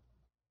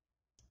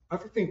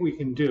other thing we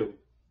can do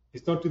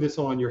is don't do this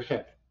all in your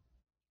head.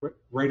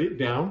 Write it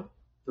down.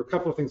 There are a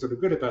couple of things that are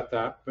good about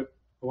that, but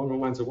along the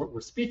lines of what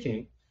we're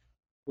speaking,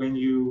 when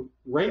you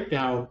write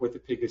down what the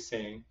pig is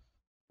saying,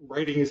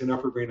 writing is an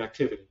upper brain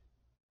activity.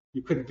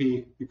 You couldn't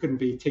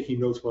be taking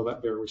notes while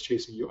that bear was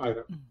chasing you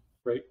either,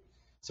 right?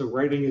 So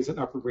writing is an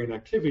upper brain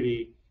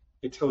activity.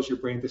 It tells your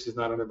brain this is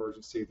not an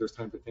emergency. There's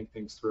time to think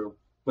things through.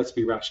 Let's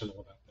be rational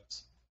about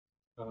this.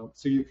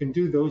 So you can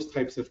do those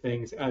types of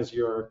things as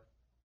you're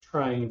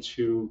trying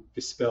to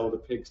dispel the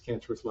pig's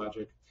cancerous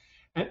logic.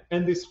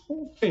 And this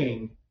whole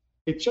thing,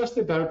 it's just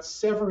about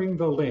severing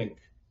the link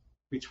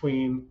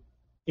between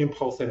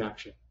impulse and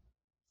action.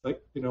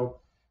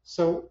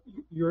 So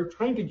you're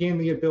trying to gain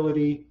the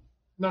ability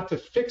not to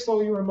fix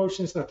all your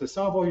emotions, not to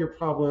solve all your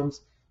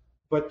problems,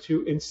 but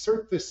to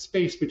insert this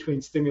space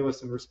between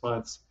stimulus and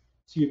response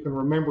so you can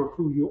remember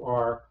who you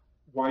are,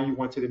 why you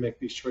wanted to make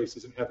these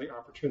choices, and have the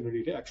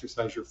opportunity to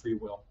exercise your free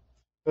will.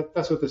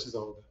 That's what this is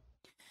all about.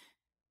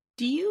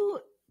 Do you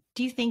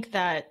think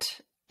that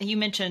you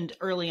mentioned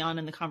early on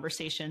in the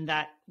conversation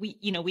that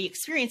we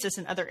experience this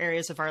in other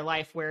areas of our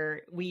life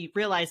where we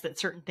realize that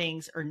certain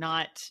things are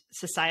not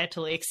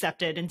societally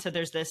accepted, and so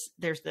there's this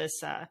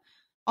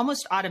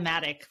almost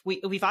automatic.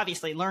 We've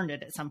obviously learned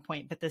it at some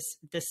point, but this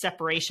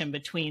separation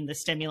between the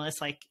stimulus,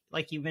 like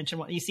you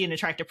mentioned, when you see an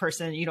attractive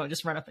person, you don't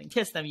just run up and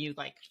kiss them. You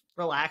like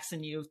relax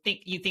and you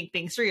think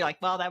things through. You're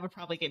like, well, that would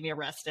probably get me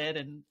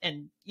arrested,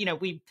 and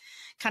we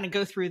kind of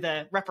go through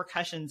the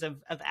repercussions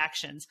of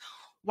actions.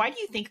 Why do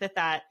you think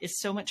that is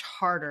so much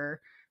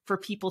harder for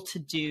people to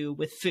do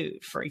with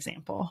food, for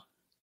example?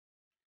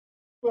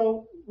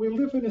 Well, we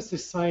live in a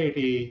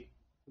society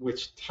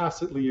which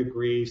tacitly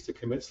agrees to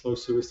commit slow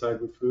suicide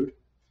with food.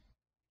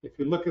 If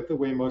you look at the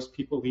way most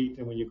people eat,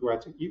 and when you go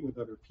out to eat with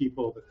other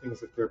people, the things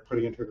that they're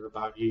putting into their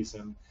bodies,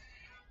 and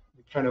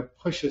you kind of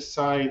push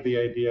aside the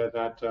idea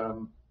that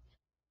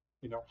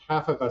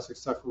half of us are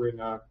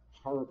suffering a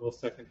horrible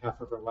second half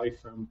of our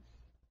life from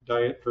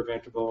diet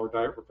preventable or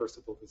diet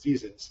reversible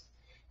diseases.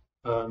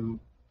 There's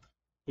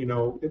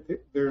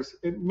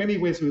in many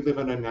ways we live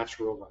an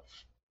unnatural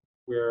life.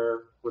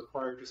 We're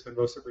required to spend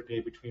most of our day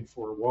between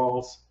four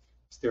walls,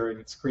 staring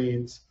at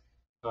screens.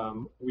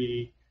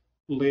 We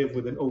live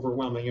with an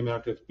overwhelming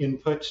amount of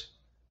input.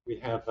 We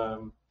have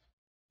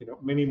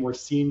many more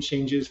scene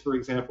changes, for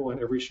example,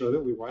 in every show that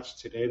we watch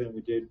today than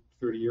we did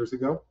 30 years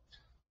ago.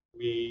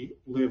 We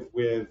live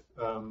with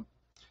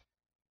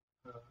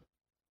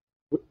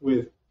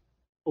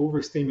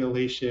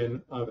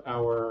overstimulation of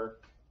our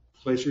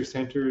pleasure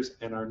centers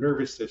and our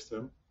nervous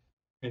system,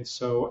 and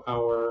so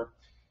our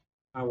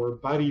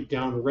body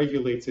down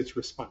regulates its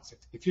response.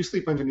 If you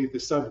sleep underneath the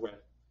subway,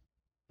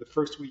 the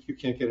first week you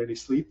can't get any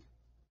sleep.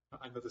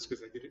 I know this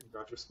because I did it in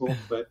graduate school,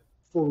 but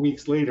 4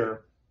 weeks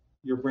later,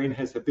 your brain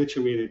has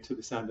habituated to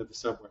the sound of the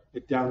subway.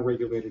 It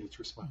down-regulated its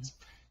response.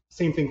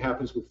 Same thing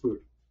happens with food.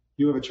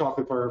 You have a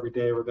chocolate bar every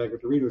day or a bag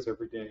of Doritos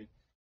every day.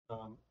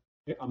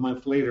 A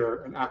month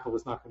later, an apple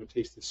is not going to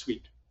taste as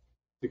sweet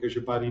because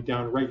your body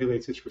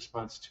down-regulates its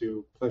response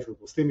to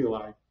pleasurable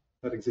stimuli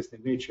that exist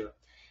in nature.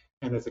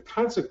 And as a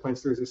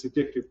consequence, there's this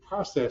addictive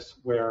process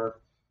where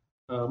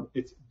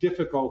it's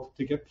difficult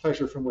to get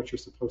pleasure from what you're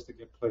supposed to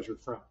get pleasure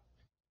from.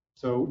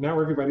 So now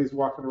everybody's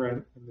walking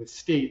around in this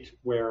state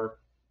where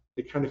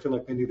they kind of feel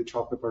like they need a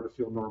chocolate bar to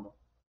feel normal.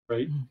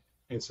 right?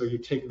 And so you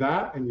take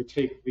that and you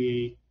take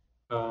the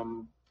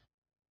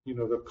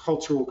the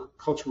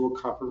cultural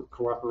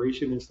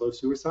cooperation in slow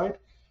suicide.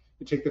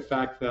 You take the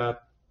fact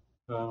that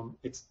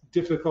it's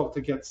difficult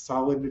to get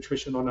solid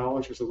nutritional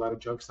knowledge. There's a lot of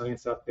junk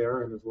science out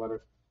there, and there's a lot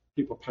of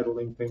people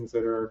peddling things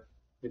that are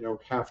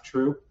half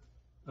true,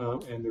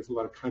 and there's a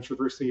lot of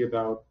controversy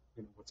about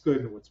what's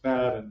good and what's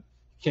bad, and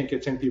you can't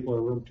get 10 people in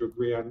a room to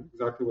agree on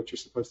exactly what you're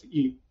supposed to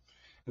eat.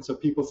 And so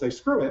people say,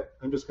 screw it,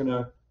 I'm just going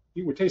to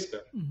eat what tastes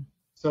good.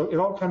 So it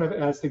all kind of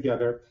adds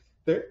together.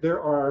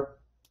 There are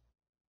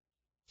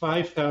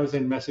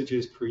 5,000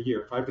 messages per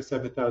year, 5,000 to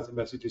 7,000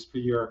 messages per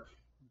year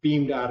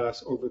beamed at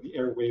us over the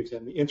airwaves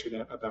and the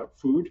internet about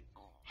food.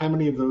 How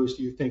many of those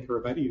do you think are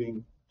about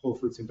eating whole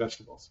fruits and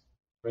vegetables?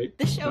 Right?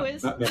 The show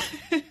is. Not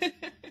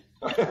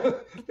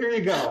there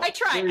you go. I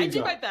try. I do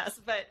go. my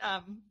best, but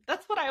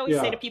that's what I always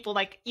say to people.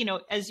 Like,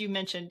 as you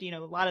mentioned, a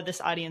lot of this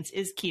audience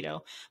is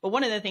keto. But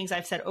one of the things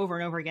I've said over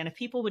and over again, if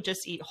people would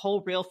just eat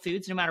whole, real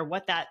foods, no matter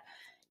what that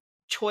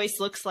choice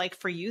looks like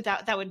for you,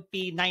 that would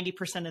be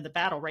 90% of the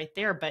battle right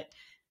there. But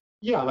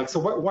yeah, like, so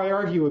why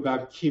argue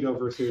about keto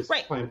versus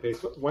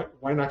plant-based?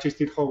 Why not just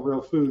eat whole,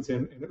 real foods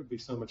and it would be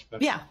so much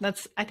better? Yeah,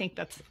 I think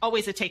that's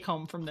always a take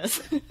home from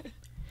this.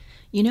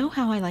 You know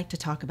how I like to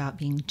talk about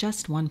being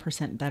just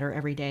 1% better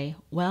every day?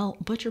 Well,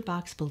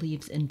 ButcherBox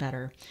believes in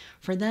better.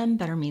 For them,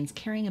 better means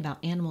caring about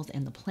animals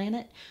and the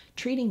planet,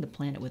 treating the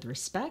planet with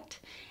respect,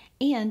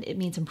 and it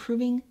means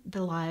improving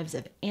the lives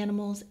of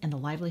animals and the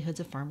livelihoods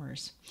of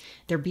farmers.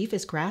 Their beef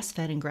is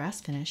grass-fed and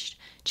grass-finished,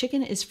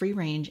 chicken is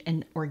free-range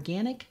and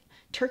organic,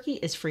 turkey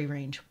is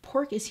free-range,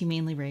 pork is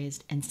humanely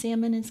raised, and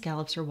salmon and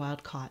scallops are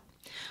wild-caught.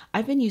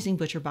 I've been using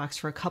ButcherBox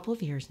for a couple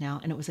of years now,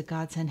 and it was a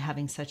godsend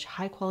having such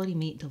high-quality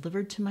meat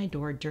delivered to my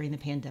door during the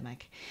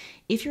pandemic.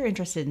 If you're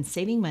interested in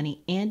saving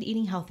money and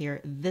eating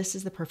healthier, this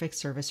is the perfect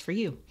service for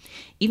you.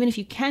 Even if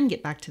you can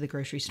get back to the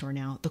grocery store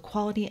now, the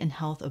quality and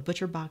health of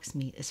ButcherBox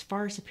meat is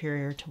far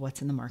superior to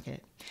what's in the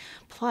market.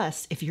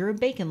 Plus, if you're a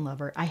bacon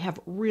lover, I have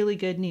really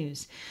good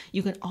news.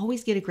 You can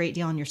always get a great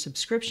deal on your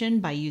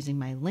subscription by using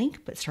my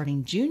link, but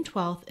starting June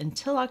 12th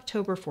until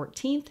October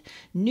 14th,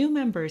 new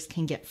members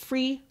can get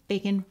free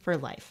bacon for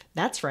life.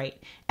 That's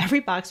right. Every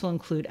box will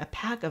include a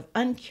pack of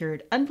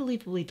uncured,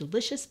 unbelievably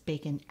delicious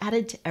bacon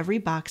added to every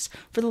box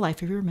for the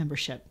life of your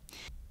membership.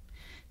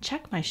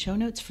 Check my show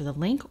notes for the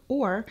link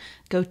or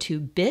go to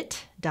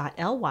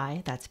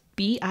bit.ly, that's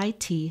bit.ly/HNG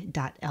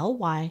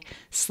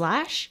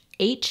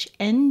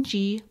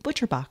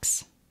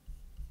ButcherBox.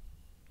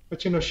 But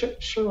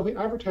Cheryl, the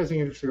advertising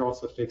industry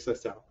also fakes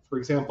us out. For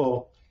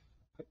example,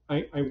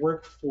 I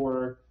work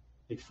for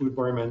a food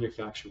bar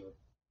manufacturer,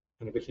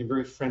 and I became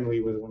very friendly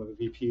with one of the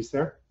VPs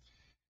there.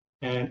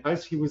 And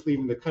as he was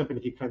leaving the company,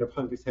 he kind of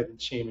hung his head in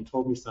shame and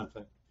told me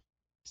something.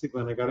 He said,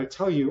 Glenn, I got to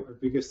tell you, our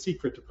biggest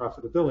secret to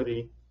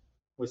profitability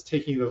was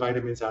taking the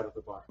vitamins out of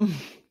the bar. We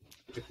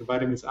took the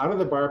vitamins out of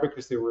the bar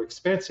because they were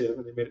expensive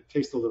and they made it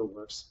taste a little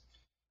worse.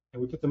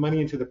 And we put the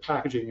money into the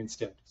packaging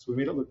instead. So we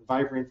made it look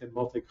vibrant and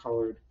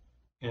multicolored,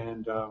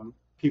 and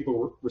people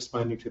were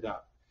responding to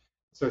that.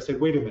 So I said,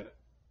 wait a minute.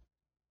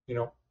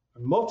 A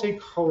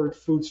multicolored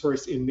food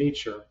source in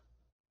nature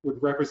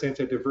would represent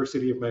a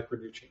diversity of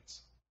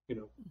micronutrients.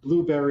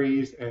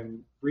 Blueberries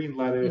and green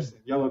lettuce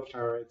and yellow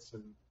carrots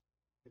and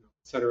et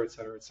cetera, et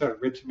cetera, et cetera,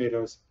 red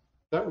tomatoes.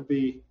 That would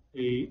be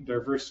a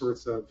diverse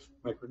source of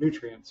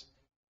micronutrients.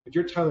 But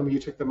you're telling me you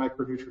took the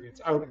micronutrients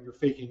out and you're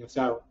faking us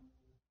out.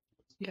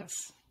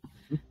 Yes.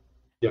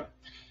 Yeah.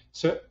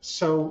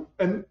 So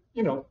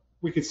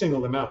we could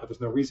single them out, but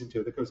there's no reason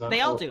to. That goes on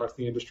all across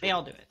the industry. They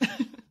all do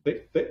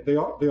it. they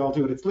all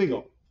do it. It's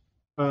legal.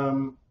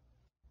 And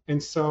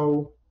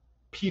so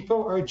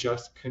people are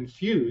just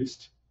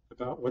confused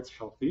about what's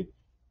healthy.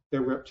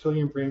 Their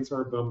reptilian brains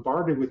are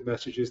bombarded with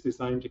messages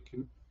designed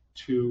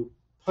to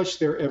push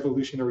their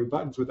evolutionary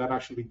buttons without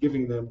actually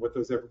giving them what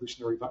those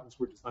evolutionary buttons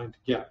were designed to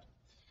get.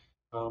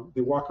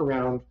 They walk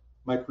around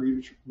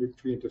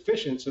micronutrient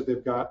deficient, so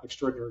they've got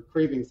extraordinary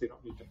cravings they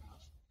don't need to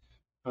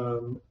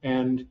have.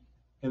 And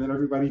then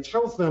everybody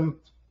tells them,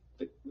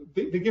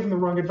 they give them the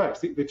wrong advice.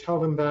 They tell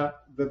them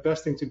that the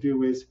best thing to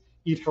do is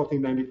eat healthy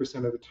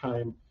 90% of the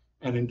time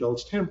and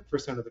indulge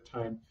 10% of the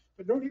time.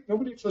 But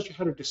nobody tells you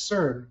how to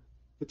discern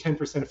the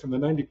 10% from the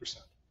 90%.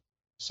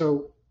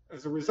 So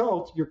as a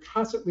result, you're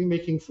constantly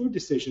making food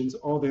decisions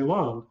all day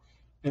long.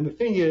 And the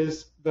thing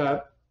is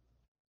that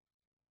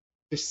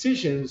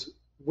decisions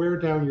wear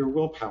down your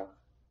willpower.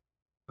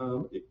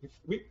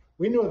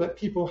 We know that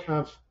people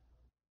have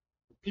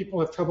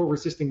trouble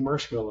resisting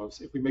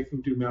marshmallows if we make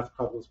them do math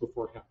problems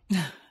beforehand,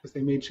 because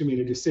they made too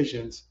many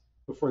decisions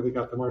before they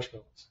got the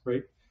marshmallows,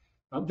 right?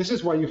 This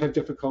is why you have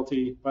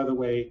difficulty, by the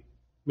way,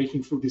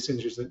 making food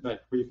decisions at night,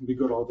 where you can be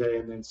good all day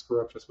and then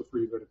screw up just before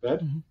you go to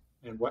bed.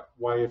 And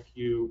why if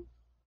you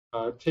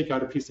take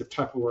out a piece of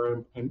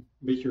Tupperware and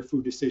make your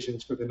food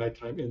decisions for the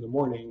nighttime in the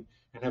morning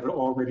and have it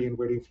all ready and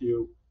waiting for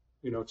you,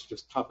 to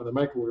just pop in the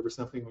microwave or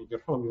something when you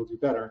get home, you'll do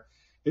better.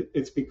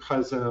 It's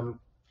because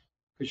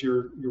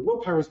your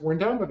willpower is worn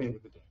down by the end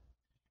of the day.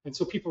 And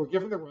so people are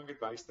given the wrong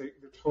advice. They're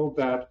told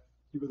that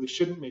you really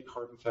shouldn't make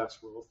hard and fast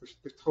rules.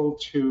 They're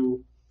told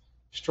to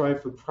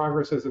strive for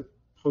progress as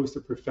opposed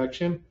to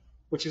perfection,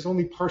 which is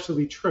only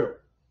partially true.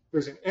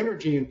 There's an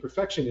energy in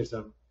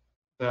perfectionism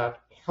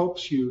that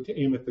helps you to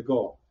aim at the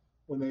goal.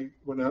 When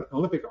an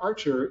Olympic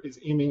archer is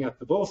aiming at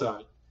the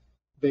bullseye,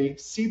 they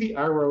see the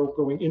arrow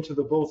going into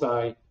the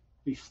bullseye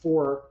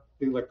before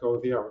they let go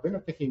of the arrow. They're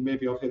not thinking,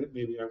 maybe I'll hit it,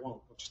 maybe I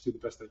won't. I'll just do the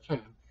best I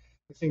can.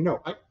 They're saying,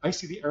 no, I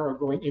see the arrow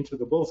going into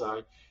the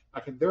bullseye. I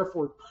can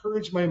therefore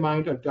purge my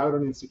mind of doubt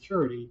and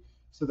insecurity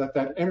so that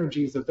that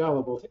energy is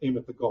available to aim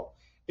at the goal.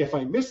 If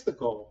I miss the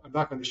goal, I'm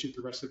not going to shoot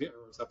the rest of the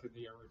arrows up in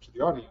the air to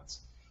the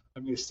audience.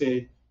 I'm going to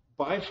say,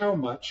 by how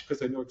much,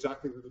 because I know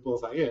exactly where the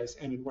bullseye is,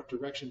 and in what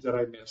directions that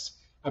I miss,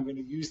 I'm going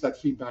to use that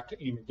feedback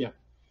to aim again.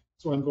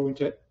 So I'm going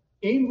to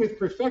aim with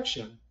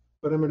perfection,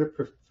 but I'm going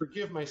to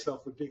forgive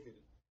myself with dignity.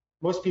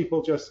 Most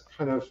people just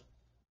kind of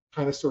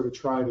sort of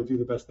try to do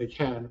the best they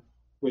can,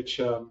 which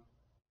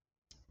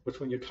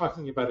when you're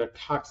talking about a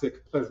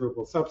toxic,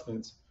 pleasurable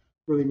substance,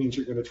 really means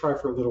you're going to try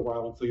for a little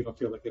while until you don't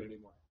feel like it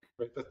anymore.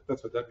 Right?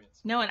 That's what that means.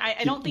 No, and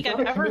I don't think I've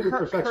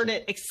ever heard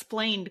it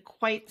explained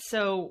quite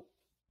so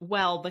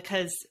well,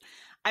 because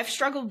I've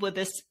struggled with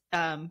this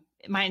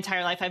my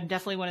entire life. I'm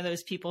definitely one of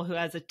those people who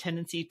has a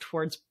tendency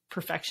towards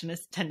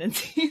perfectionist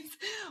tendencies.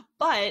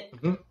 But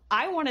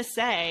I want to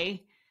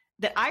say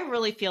that I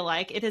really feel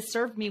like it has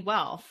served me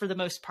well for the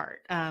most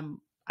part.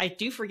 I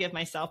do forgive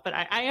myself, but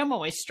I am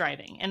always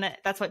striving. And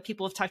that's what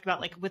people have talked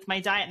about, like with my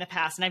diet in the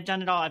past. And I've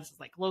done it all. I was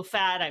like low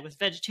fat. I was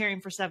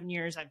vegetarian for 7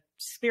 years. I've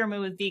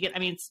experimented with vegan. I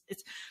mean,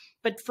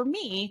 but for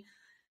me,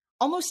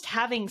 almost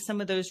having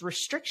some of those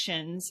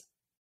restrictions,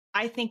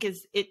 I think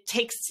it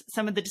takes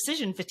some of the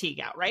decision fatigue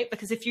out, right?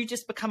 Because if you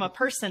just become a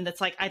person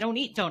that's like, I don't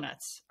eat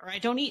donuts or I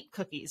don't eat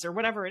cookies or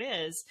whatever it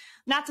is,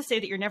 not to say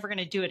that you're never going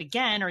to do it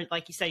again, or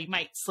like you say, you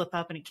might slip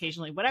up and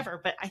occasionally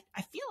whatever, but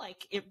I feel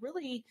like it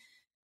really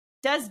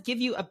does give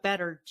you a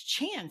better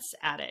chance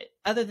at it,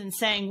 other than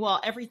saying,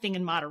 well, everything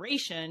in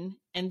moderation.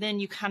 And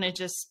then you kind of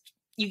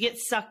you get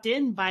sucked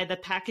in by the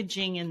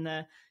packaging and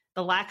the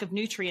lack of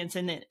nutrients,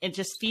 and it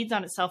just feeds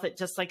on itself. It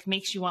just like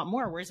makes you want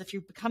more. Whereas if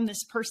you become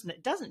this person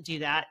that doesn't do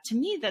that, to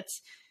me,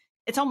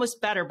 it's almost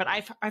better. But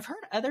I've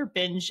heard other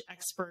binge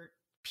expert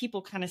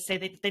people kind of say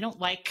they don't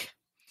like,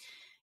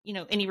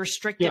 any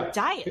restrictive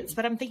diets,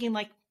 but I'm thinking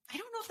like, I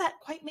don't know if that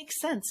quite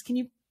makes sense. Can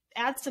you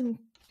add some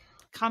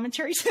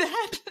commentary to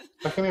that?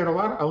 I can add a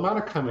lot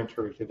of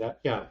commentary to that.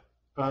 Yeah.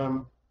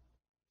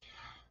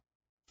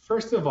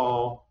 First of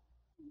all,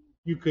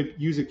 you could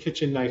use a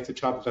kitchen knife to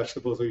chop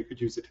vegetables, or you could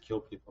use it to kill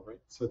people, right?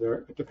 So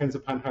it depends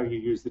upon how you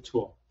use the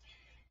tool.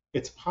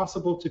 It's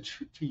possible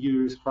to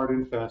use hard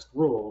and fast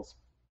rules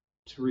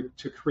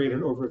to create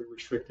an overly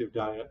restrictive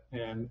diet,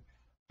 and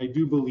I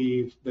do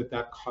believe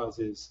that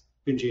causes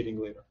binge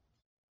eating later.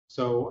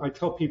 So I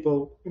tell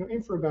people,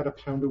 aim for about a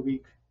pound a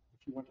week.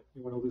 If you want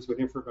to lose weight,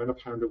 aim for about a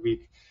pound a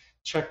week.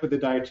 Check with a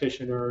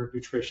dietitian or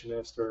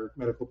nutritionist or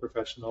medical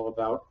professional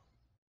about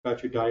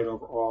your diet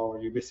overall.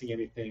 Are you missing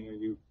anything?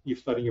 Are you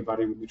flooding your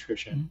body with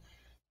nutrition?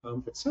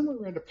 But somewhere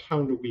around a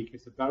pound a week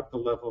is about the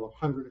level of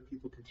hunger that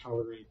people can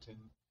tolerate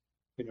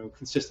and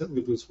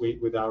consistently lose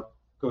weight without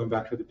going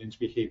back to the binge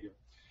behavior.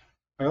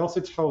 I also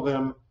tell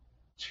them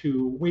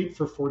to wait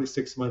for 4 to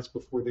 6 months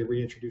before they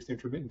reintroduce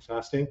intermittent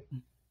fasting.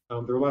 There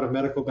are a lot of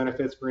medical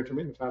benefits for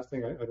intermittent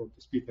fasting. I don't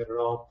dispute that at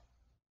all.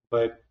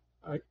 But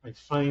I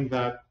find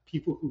that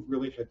people who've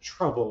really had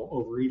trouble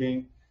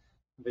overeating,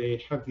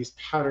 they have these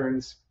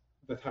patterns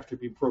that have to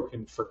be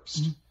broken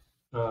first.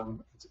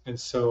 And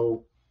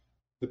so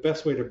the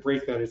best way to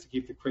break that is to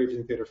keep the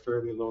cravings at a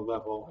fairly low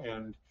level.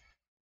 And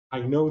I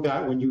know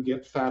that when you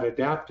get fat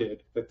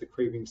adapted, that the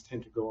cravings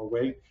tend to go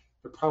away.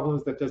 The problem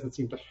is that doesn't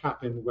seem to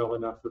happen well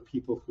enough for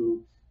people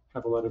who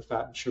have a lot of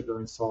fat and sugar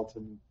and salt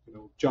and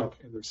junk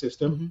in their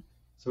system.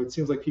 So it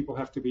seems like people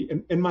have to be,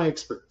 in my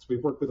experience,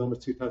 we've worked with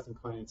almost 2,000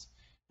 clients.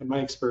 In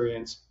my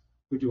experience,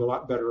 we do a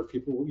lot better if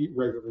people will eat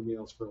regular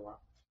meals for a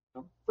while.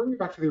 Bring me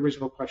back to the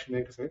original question,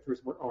 because I think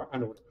there's more. Oh, I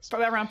know what it was.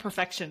 Probably around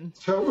perfection.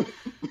 So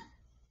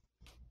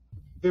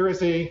there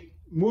is a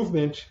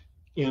movement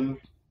in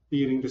the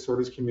eating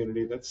disorders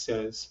community that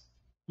says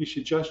you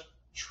should just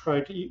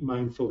try to eat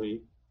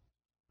mindfully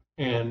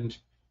and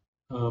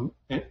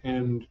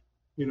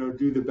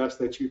do the best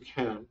that you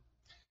can,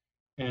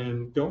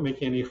 and don't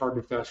make any hard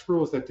and fast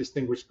rules that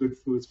distinguish good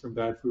foods from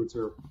bad foods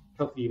or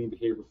healthy eating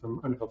behavior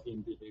from unhealthy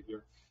eating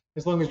behavior.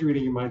 As long as you're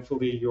eating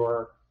mindfully,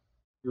 your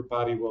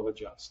body will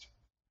adjust.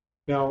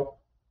 Now,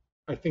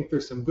 I think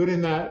there's some good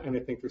in that, and I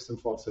think there's some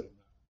falsehood in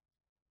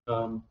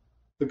that.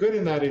 The good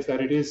in that is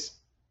that it is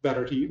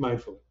better to eat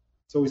mindfully.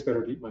 It's always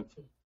better to eat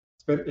mindfully.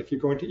 It's better, if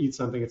you're going to eat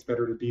something, it's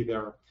better to be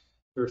there.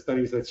 There are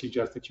studies that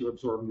suggest that you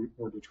absorb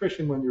more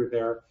nutrition when you're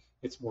there.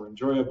 It's more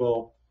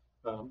enjoyable.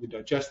 You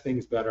digest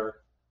things better.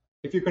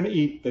 If you're going to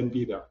eat, then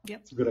be there. Yep.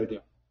 It's a good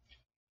idea.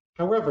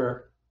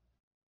 However,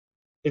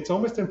 it's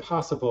almost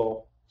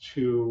impossible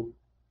to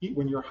eat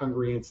when you're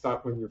hungry and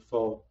stop when you're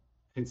full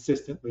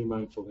consistently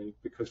mindfully,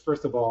 because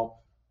first of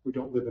all, we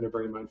don't live in a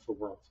very mindful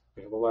world.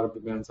 We have a lot of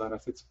demands on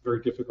us. It's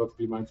very difficult to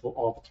be mindful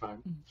all the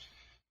time.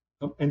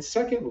 And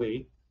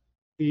secondly,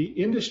 the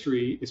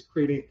industry is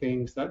creating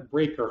things that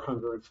break our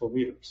hunger and full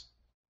meters.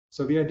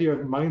 So the idea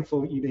of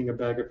mindful eating a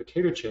bag of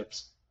potato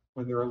chips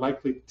when there are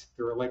likely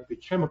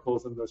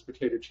chemicals in those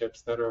potato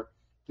chips that are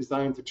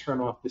designed to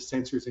turn off the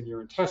sensors in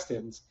your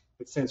intestines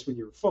that sense when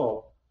you're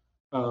full,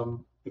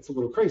 it's a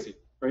little crazy,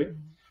 right?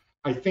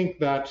 I think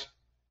that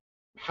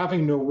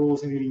having no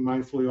rules and eating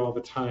mindfully all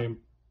the time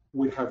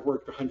would have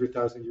worked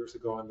 100,000 years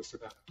ago on the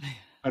savannah.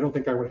 I don't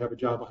think I would have a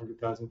job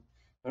 100,000.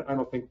 I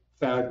don't think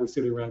Thad would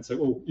sit around and say,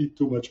 "Oh, eat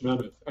too much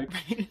mammoth." I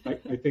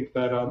think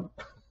that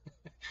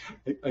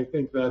I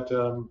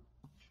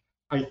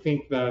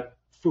think that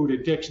food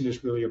addiction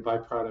is really a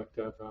byproduct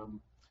of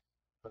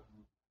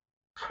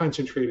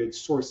concentrated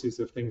sources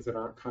of things that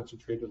aren't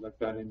concentrated like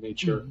that in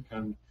nature,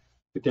 and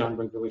the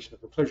downregulation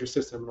of the pleasure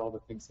system and all the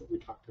things that we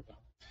talked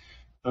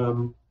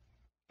about.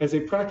 As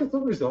a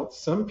practical result,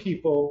 some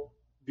people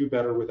do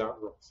better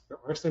without rules. There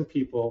are some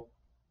people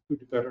who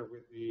do better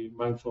with the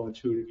mindful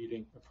intuitive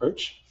eating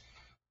approach.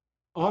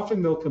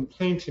 Often they'll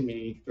complain to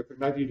me that they're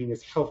not eating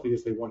as healthy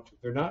as they want to.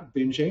 They're not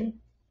binging.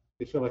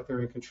 They feel like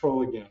they're in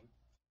control again.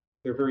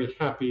 They're very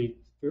happy.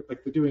 They're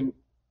doing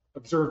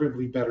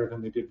observably better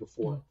than they did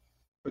before.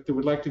 But they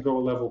would like to go a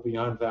level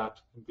beyond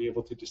that and be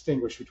able to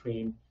distinguish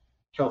between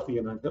healthy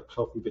and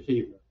unhealthy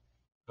behavior.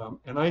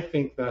 And I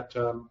think that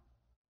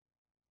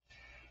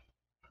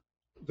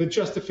the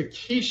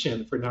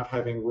justification for not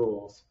having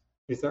rules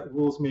is that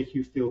rules make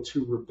you feel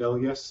too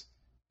rebellious,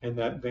 and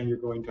that then you're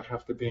going to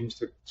have to binge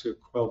to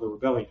quell the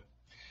rebellion.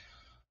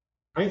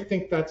 I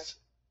think that's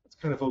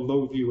kind of a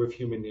low view of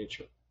human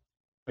nature.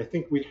 I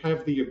think we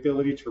have the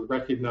ability to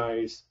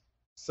recognize,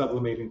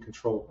 sublimate, and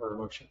control our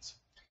emotions.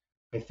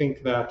 I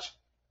think that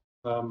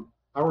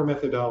our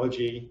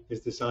methodology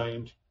is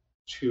designed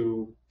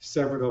to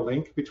sever the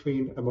link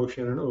between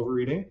emotion and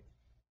overeating.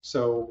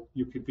 So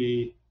you could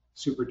be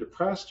super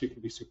depressed, you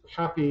could be super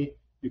happy,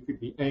 you could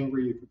be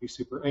angry, you could be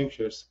super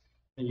anxious,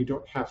 and you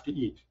don't have to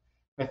eat.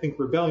 I think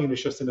rebellion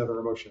is just another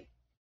emotion.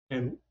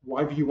 And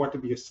why do you want to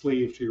be a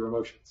slave to your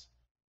emotions?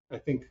 I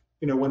think,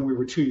 when we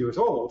were 2 years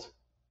old,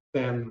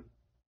 then,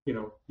 you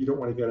don't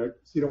want to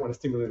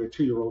stimulate a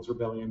 2-year-old's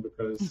rebellion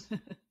because,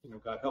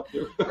 God help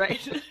you.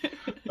 Right.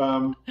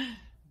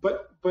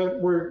 But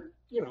we're,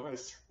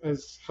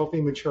 as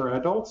healthy, mature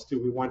adults,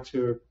 do we want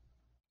to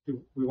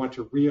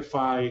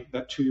reify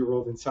that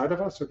 2-year-old inside of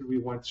us, or do we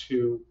want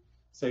to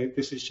say,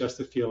 this is just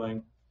a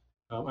feeling,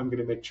 I'm going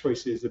to make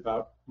choices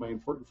about my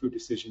important food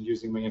decision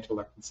using my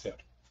intellect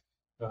instead?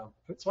 So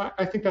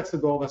I think that's the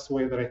goal. That's the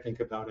way that I think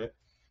about it.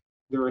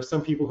 There are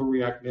some people who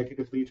react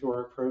negatively to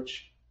our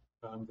approach.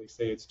 They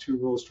say it's too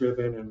rules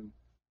driven, and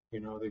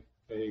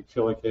they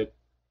feel like it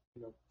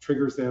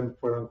triggers them,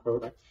 quote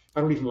unquote. I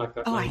don't even like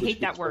that. Oh, I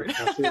hate that word.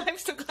 I'm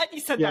so glad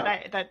you said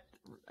that. That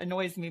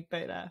annoys me,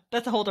 but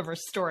that's a whole other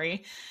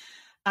story.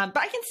 But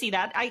I can see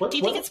that. Do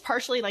you think it's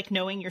partially like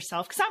knowing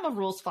yourself? Because I'm a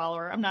rules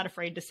follower. I'm not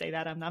afraid to say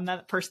that. I'm not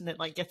a person that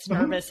gets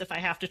nervous if I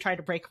have to try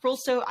to break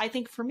rules. So I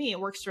think for me, it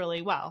works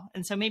really well.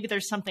 And so maybe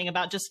there's something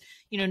about just,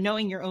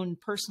 knowing your own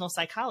personal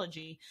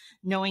psychology,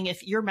 knowing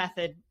if your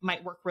method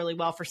might work really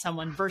well for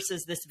someone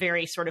versus this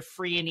very sort of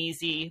free and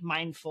easy,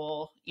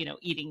 mindful,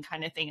 eating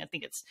kind of thing. I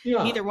think it's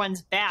neither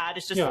one's bad.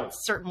 It's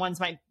just certain ones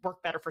might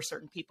work better for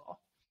certain people.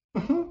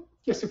 Mm-hmm.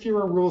 Yes, if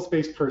you're a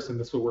rules-based person,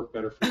 this will work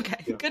better for you.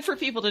 Okay, good for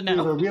people to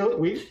know.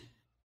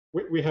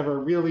 We have a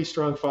really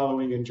strong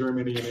following in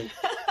Germany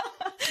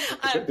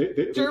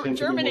and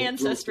German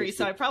ancestry,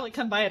 so I probably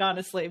come by it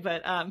honestly.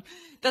 But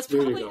that's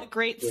probably a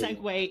great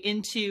segue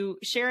into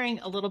sharing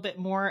a little bit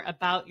more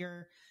about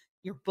your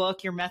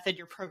book, your method,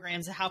 your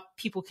programs, and how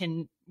people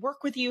can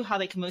work with you, how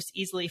they can most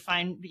easily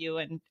find you,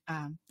 and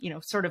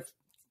sort of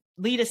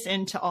lead us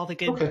into all the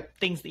good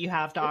things that you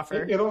have to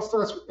offer. It all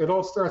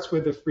starts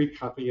with a free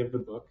copy of the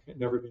book at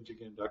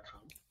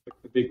neverbingeagain.com.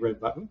 Click the big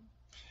red button,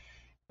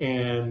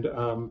 and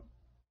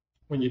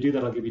when you do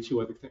that, I'll give you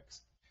 2 other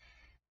things.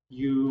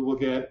 You will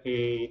get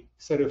a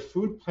set of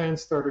food plan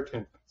starter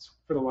templates.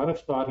 Put a lot of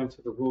thought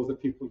into the rules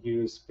that people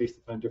use based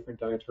upon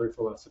different dietary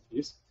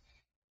philosophies,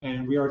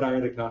 and we are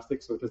diet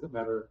agnostic, so it doesn't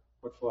matter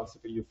what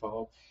philosophy you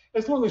follow,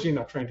 as long as you're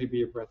not trying to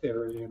be a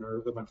breatharian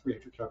or live on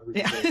 300 calories a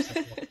day or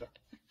something like that.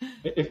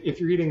 If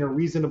you're eating a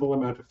reasonable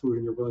amount of food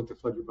and you're willing to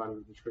flood your body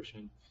with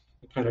nutrition,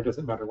 it kind of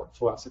doesn't matter what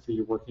philosophy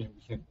you're working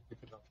in, we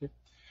can help you.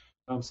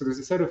 So there's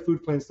a set of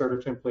food plan starter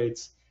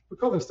templates. We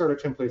call them starter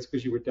templates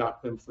because you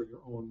adopt them for your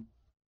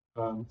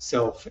own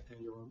self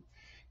and your own.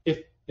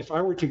 If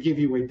I were to give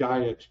you a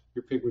diet,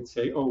 your pig would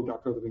say, "Oh,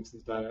 Dr.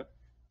 Livingston's diet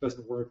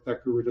doesn't work.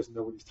 That guru doesn't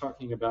know what he's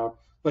talking about.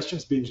 Let's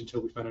just binge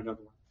until we find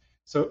another one."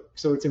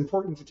 So it's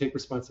important to take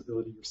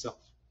responsibility yourself.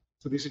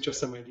 So these are just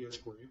some ideas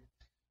for you.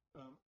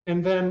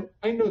 And then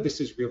I know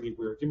this is really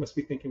weird. You must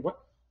be thinking, why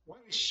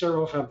does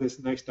Cheryl have this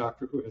nice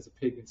doctor who has a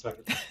pig inside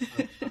of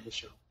her on the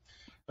show?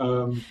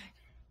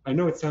 I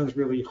know it sounds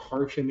really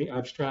harsh in the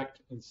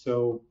abstract, and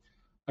so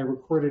I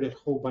recorded a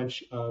whole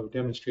bunch of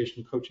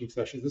demonstration coaching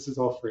sessions. This is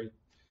all free.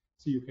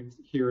 So you can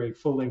hear a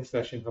full-length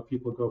session how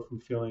people go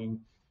from feeling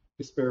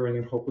despairing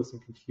and hopeless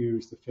and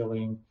confused to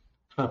feeling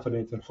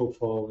confident and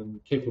hopeful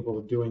and capable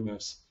of doing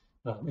this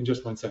in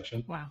just one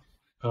session. Wow.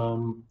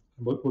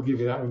 We'll give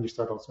you that when you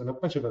start also, and a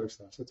bunch of other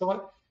stuff. So it's all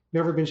at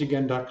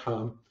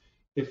neverbingeagain.com.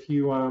 If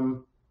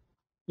you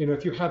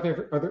if you have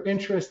other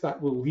interests,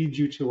 that will lead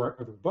you to our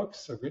other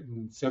books. I've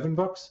written 7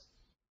 books.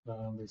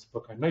 There's a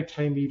book on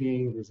nighttime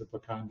eating. There's a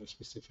book on the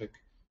specific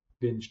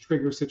binge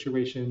trigger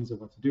situations and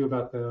what to do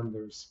about them.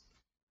 There's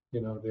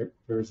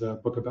a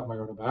book about my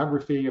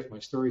autobiography, if my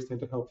stories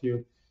tend to help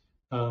you.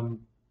 A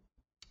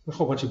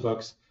whole bunch of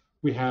books.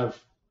 We have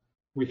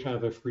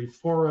a free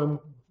forum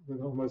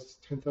with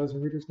almost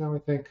 10,000 readers now, I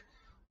think.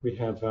 We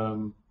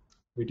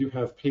do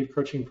have paid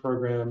coaching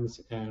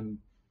programs and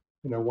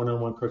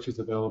one-on-one coaches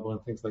available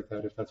and things like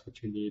that if that's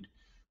what you need.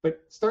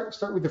 But start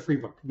with the free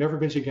book,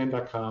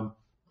 neverbingeagain.com.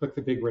 Click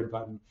the big red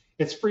button.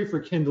 It's free for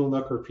Kindle,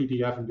 Nook, or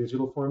PDF in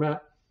digital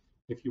format.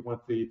 If you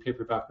want the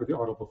paperback or the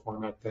Audible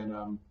format,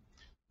 then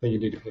you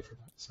need to pay for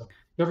that. So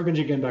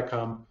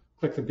neverbingeagain.com.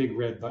 Click the big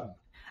red button.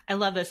 I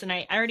love this. And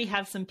I already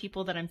have some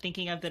people that I'm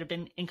thinking of that have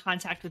been in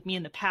contact with me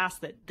in the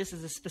past that this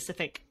is a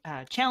specific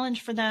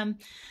challenge for them.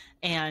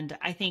 And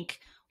I think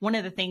one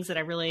of the things that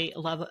I really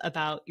love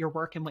about your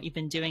work and what you've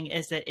been doing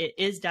is that it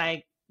is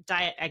diet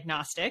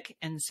agnostic.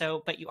 And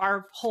so, but you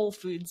are whole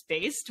foods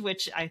based,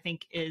 which I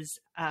think is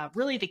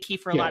really the key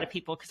for a lot of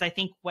people, because I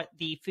think what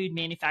the food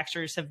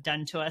manufacturers have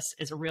done to us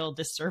is a real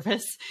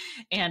disservice.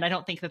 And I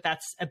don't think that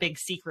that's a big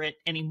secret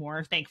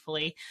anymore,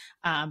 thankfully.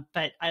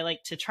 But I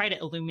like to try to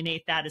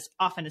illuminate that as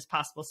often as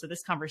possible. So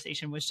this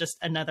conversation was just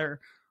another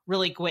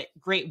really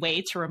great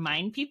way to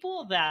remind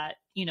people that,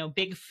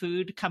 big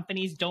food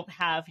companies don't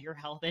have your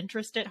health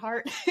interest at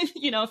heart.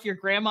 If your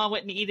grandma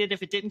wouldn't eat it,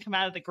 if it didn't come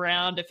out of the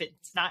ground, if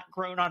it's not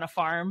grown on a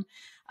farm,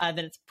 then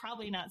it's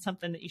probably not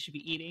something that you should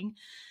be eating.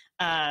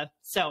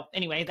 So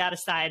anyway, that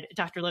aside,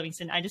 Dr.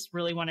 Livingston, I just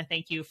really want to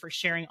thank you for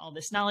sharing all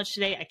this knowledge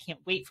today. I can't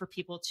wait for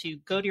people to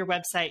go to your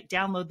website,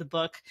 download the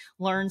book,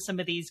 learn some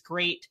of these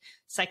great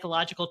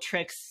psychological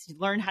tricks,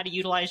 learn how to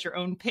utilize your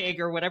own pig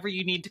or whatever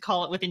you need to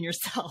call it within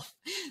yourself.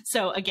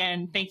 So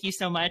again, thank you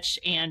so much.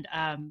 And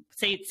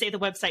say the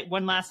website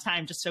one last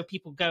time, just so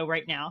people go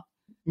right now.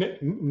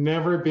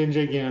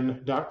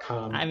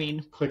 Neverbingeagain.com. I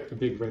mean, click the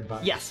big red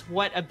button. Yes,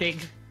 what a big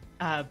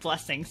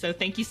blessing. So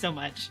thank you so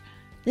much.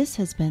 This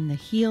has been the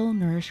Heal,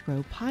 Nourish,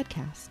 Grow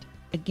podcast.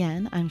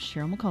 Again, I'm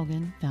Cheryl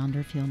McColgan, founder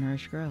of Heal,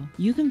 Nourish, Grow.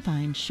 You can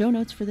find show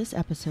notes for this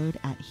episode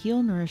at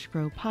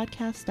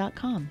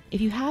healnourishgrowpodcast.com.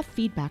 If you have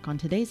feedback on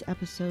today's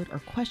episode or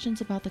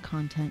questions about the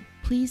content,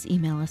 please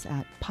email us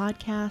at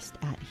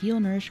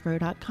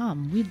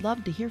podcast@healnourishgrow.com. We'd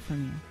love to hear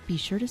from you. Be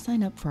sure to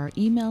sign up for our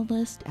email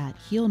list at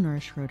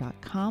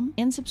healnourishgrow.com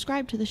and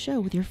subscribe to the show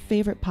with your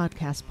favorite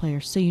podcast player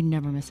so you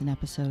never miss an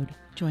episode.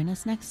 Join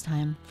us next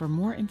time for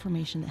more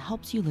information that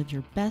helps you live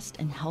your best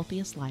and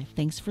healthiest life.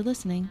 Thanks for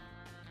listening.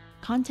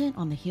 Content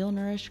on the Heal,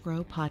 Nourish,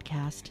 Grow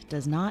podcast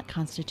does not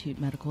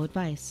constitute medical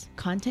advice.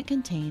 Content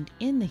contained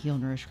in the Heal,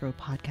 Nourish, Grow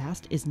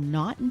podcast is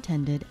not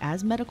intended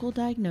as medical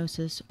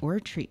diagnosis or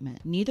treatment.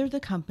 Neither the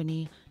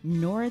company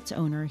nor its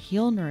owner,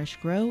 Heal, Nourish,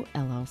 Grow,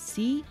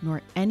 LLC,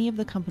 nor any of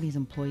the company's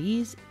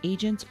employees,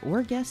 agents,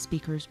 or guest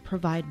speakers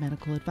provide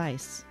medical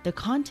advice. The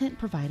content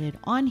provided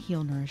on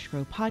Heal, Nourish,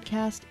 Grow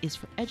podcast is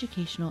for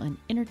educational and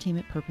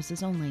entertainment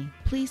purposes only.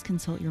 Please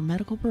consult your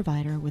medical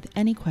provider with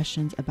any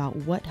questions about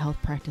what health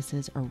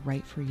practices are right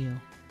for you.